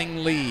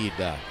 1-0 lead.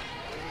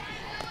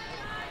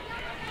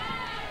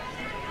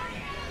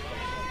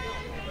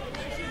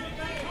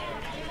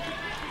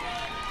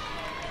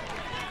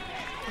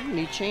 How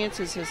many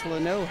chances has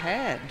Leno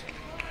had?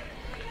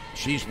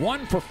 She's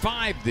 1 for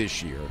 5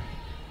 this year.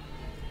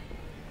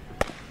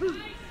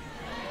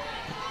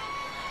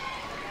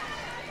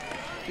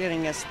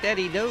 Getting a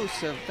steady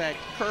dose of that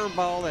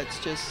curveball that's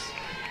just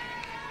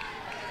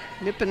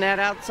nipping that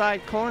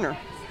outside corner.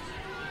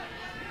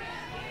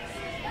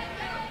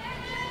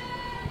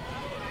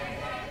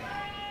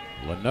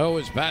 Leno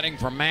is batting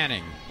for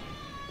Manning.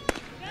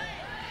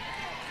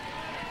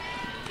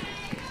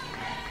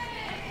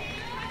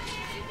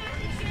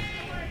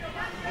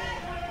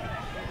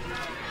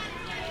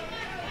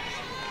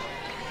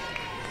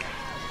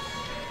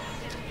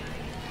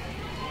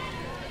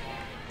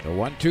 The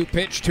 1-2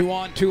 pitch, 2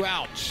 on, 2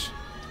 outs.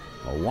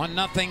 A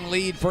 1-0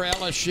 lead for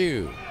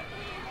LSU.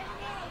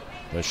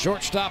 The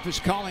shortstop is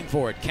calling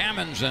for it.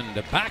 Kamenzind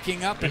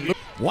backing up and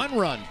 1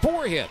 run,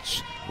 4 hits,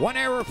 1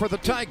 error for the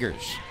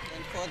Tigers.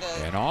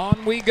 And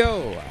on we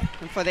go.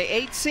 And for the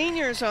 8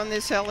 seniors on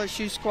this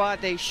LSU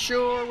squad, they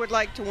sure would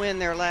like to win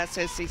their last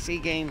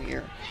SEC game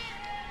here.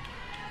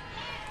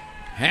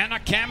 Hannah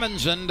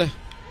Kamenzind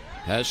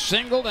has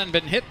singled and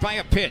been hit by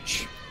a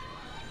pitch.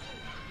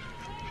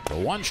 The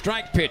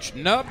 1-strike pitch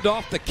nubbed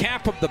off the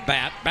cap of the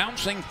bat,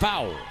 bouncing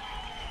foul.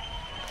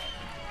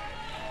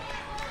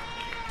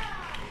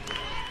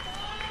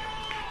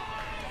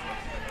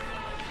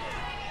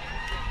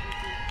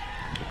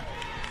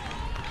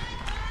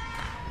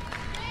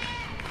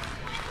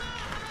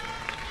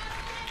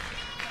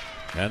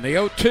 And the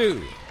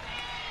 0-2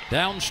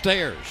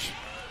 downstairs.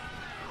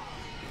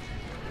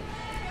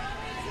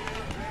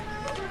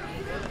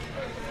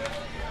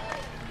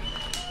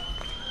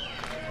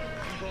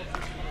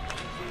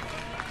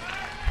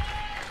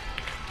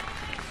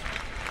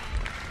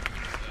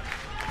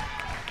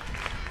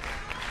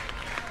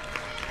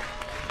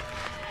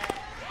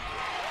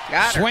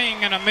 Got her.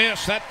 Swing and a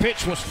miss. That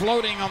pitch was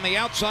floating on the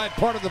outside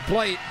part of the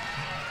plate.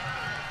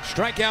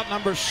 Strikeout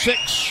number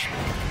 6.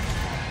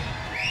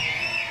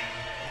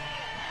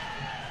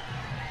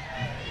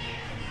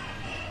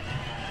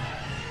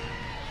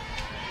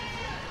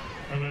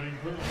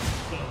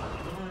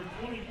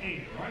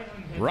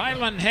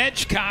 Rylan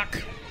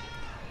Hedgecock,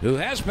 who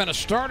has been a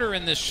starter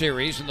in this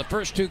series in the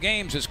first 2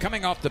 games, is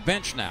coming off the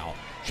bench now.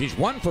 She's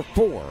 1 for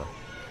 4.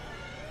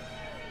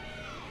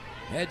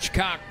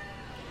 Hedgecock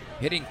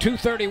hitting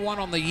 .231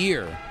 on the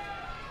year.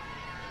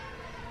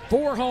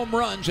 4 home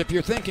runs if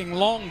you're thinking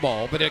long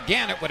ball, but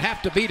again, it would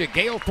have to be to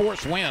gale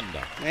force wind.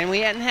 And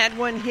we hadn't had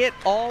one hit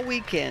all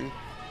weekend.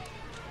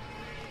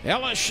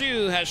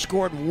 LSU has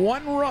scored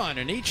 1 run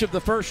in each of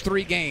the first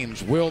 3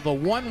 games. Will the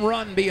 1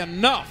 run be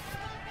enough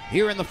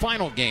here in the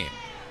final game?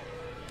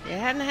 It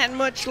hadn't had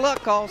much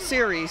luck all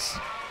series.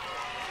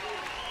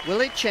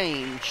 Will it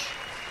change?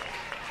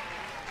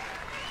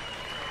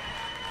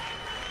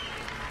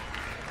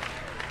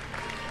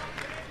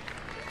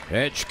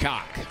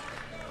 Hedgecock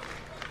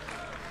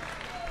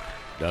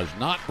does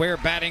not wear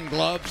batting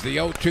gloves. The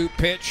 0-2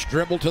 pitch,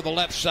 dribble to the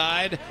left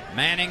side.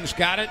 Manning's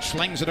got it,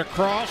 slings it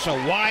across. A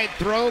wide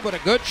throw, but a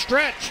good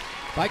stretch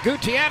by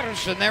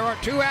Gutierrez, and there are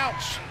 2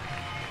 outs.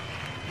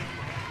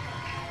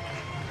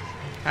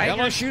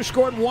 LSU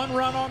scored 1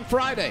 run on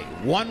Friday,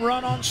 1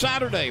 run on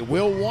Saturday.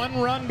 Will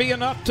 1 run be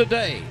enough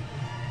today?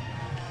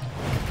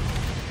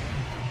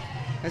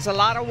 There's a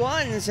lot of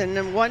ones, and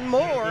then 1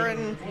 more,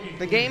 and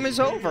the game is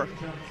over.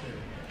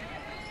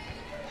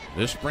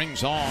 This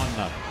brings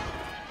on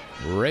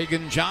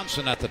Reagan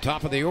Johnson at the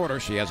top of the order.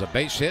 She has a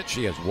base hit,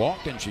 she has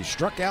walked, and she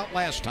struck out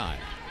last time.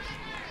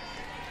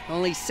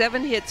 Only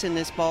 7 hits in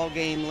this ball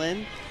game,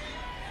 Lynn.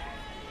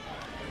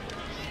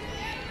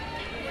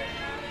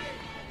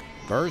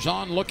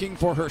 Berzon looking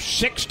for her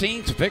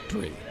 16th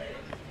victory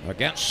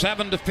against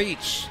 7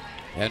 defeats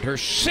and her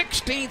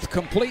 16th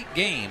complete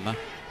game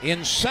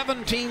in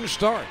 17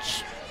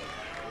 starts.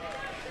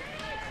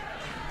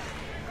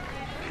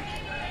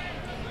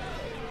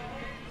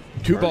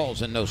 Two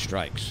balls and no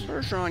strikes.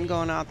 Bergeron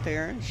going out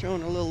there and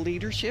showing a little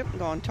leadership and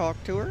going to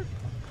talk to her.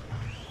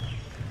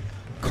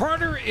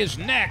 Carter is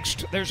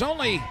next.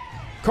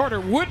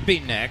 Carter would be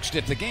next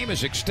if the game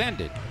is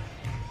extended.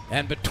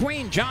 And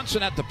between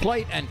Johnson at the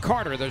plate and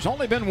Carter, there's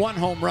only been 1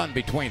 home run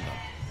between them.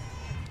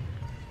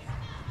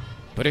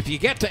 But if you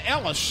get to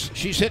Ellis,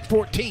 she's hit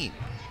 14.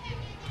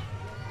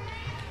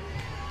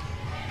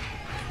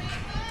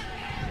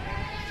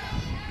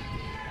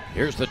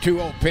 Here's the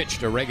 2-0 pitch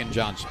to Reagan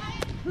Johnson.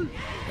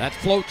 That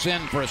floats in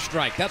for a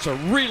strike. That's a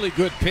really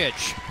good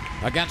pitch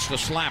against a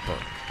slapper.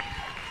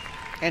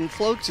 and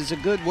floats is a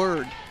good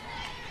word.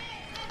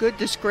 Good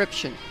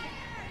description.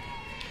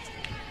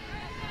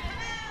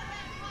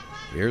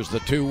 Here's the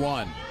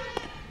 2-1.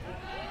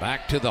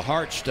 Back to the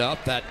hard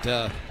stuff.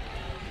 That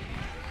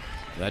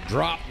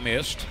drop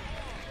missed.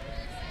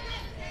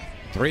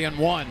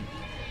 3-1.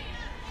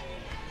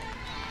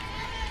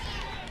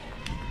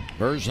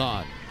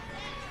 Berzon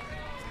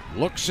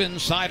looks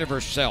inside of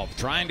herself,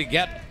 trying to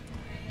get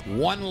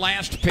one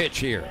last pitch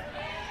here.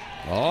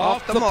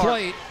 Off the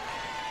plate.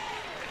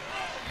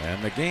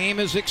 And the game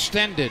is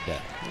extended.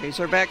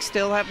 Razorbacks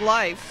still have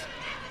life.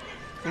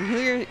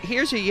 And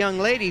here's a young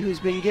lady who's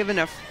been given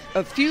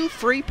a few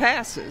free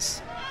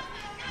passes.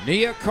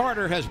 Nia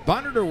Carter has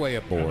bunted her way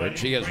aboard.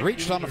 She has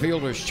reached on a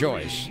fielder's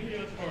choice.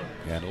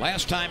 And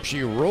last time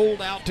she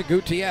rolled out to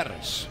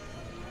Gutierrez.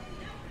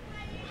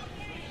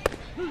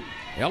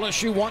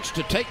 LSU wants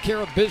to take care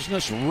of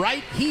business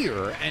right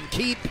here and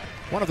keep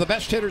one of the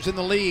best hitters in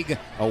the league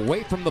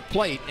away from the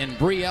plate in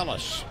Bree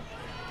Ellis.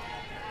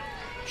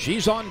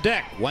 She's on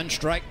deck. 1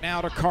 strike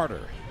now to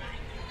Carter.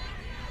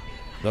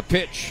 The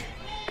pitch.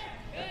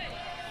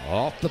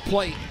 Off the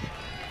plate.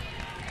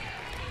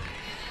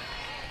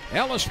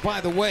 Ellis, by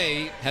the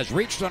way, has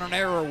reached on an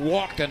error,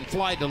 walked, and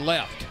fly to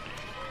left.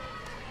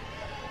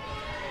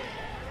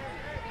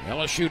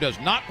 LSU does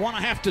not want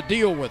to have to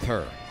deal with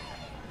her.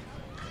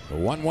 The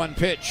 1-1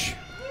 pitch.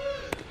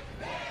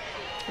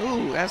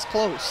 Ooh, that's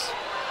close.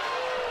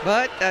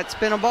 But that's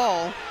been a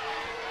ball.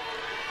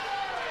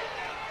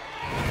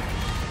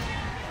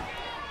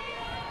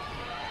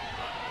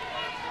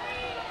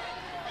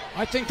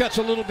 I think that's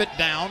a little bit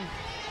down,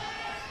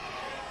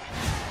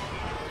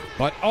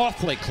 but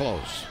awfully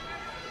close.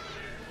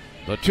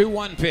 The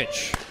 2-1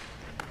 pitch.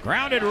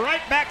 Grounded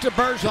right back to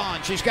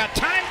Berzon. She's got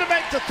time to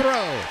make the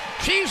throw.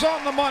 She's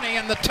on the money,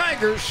 and the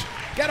Tigers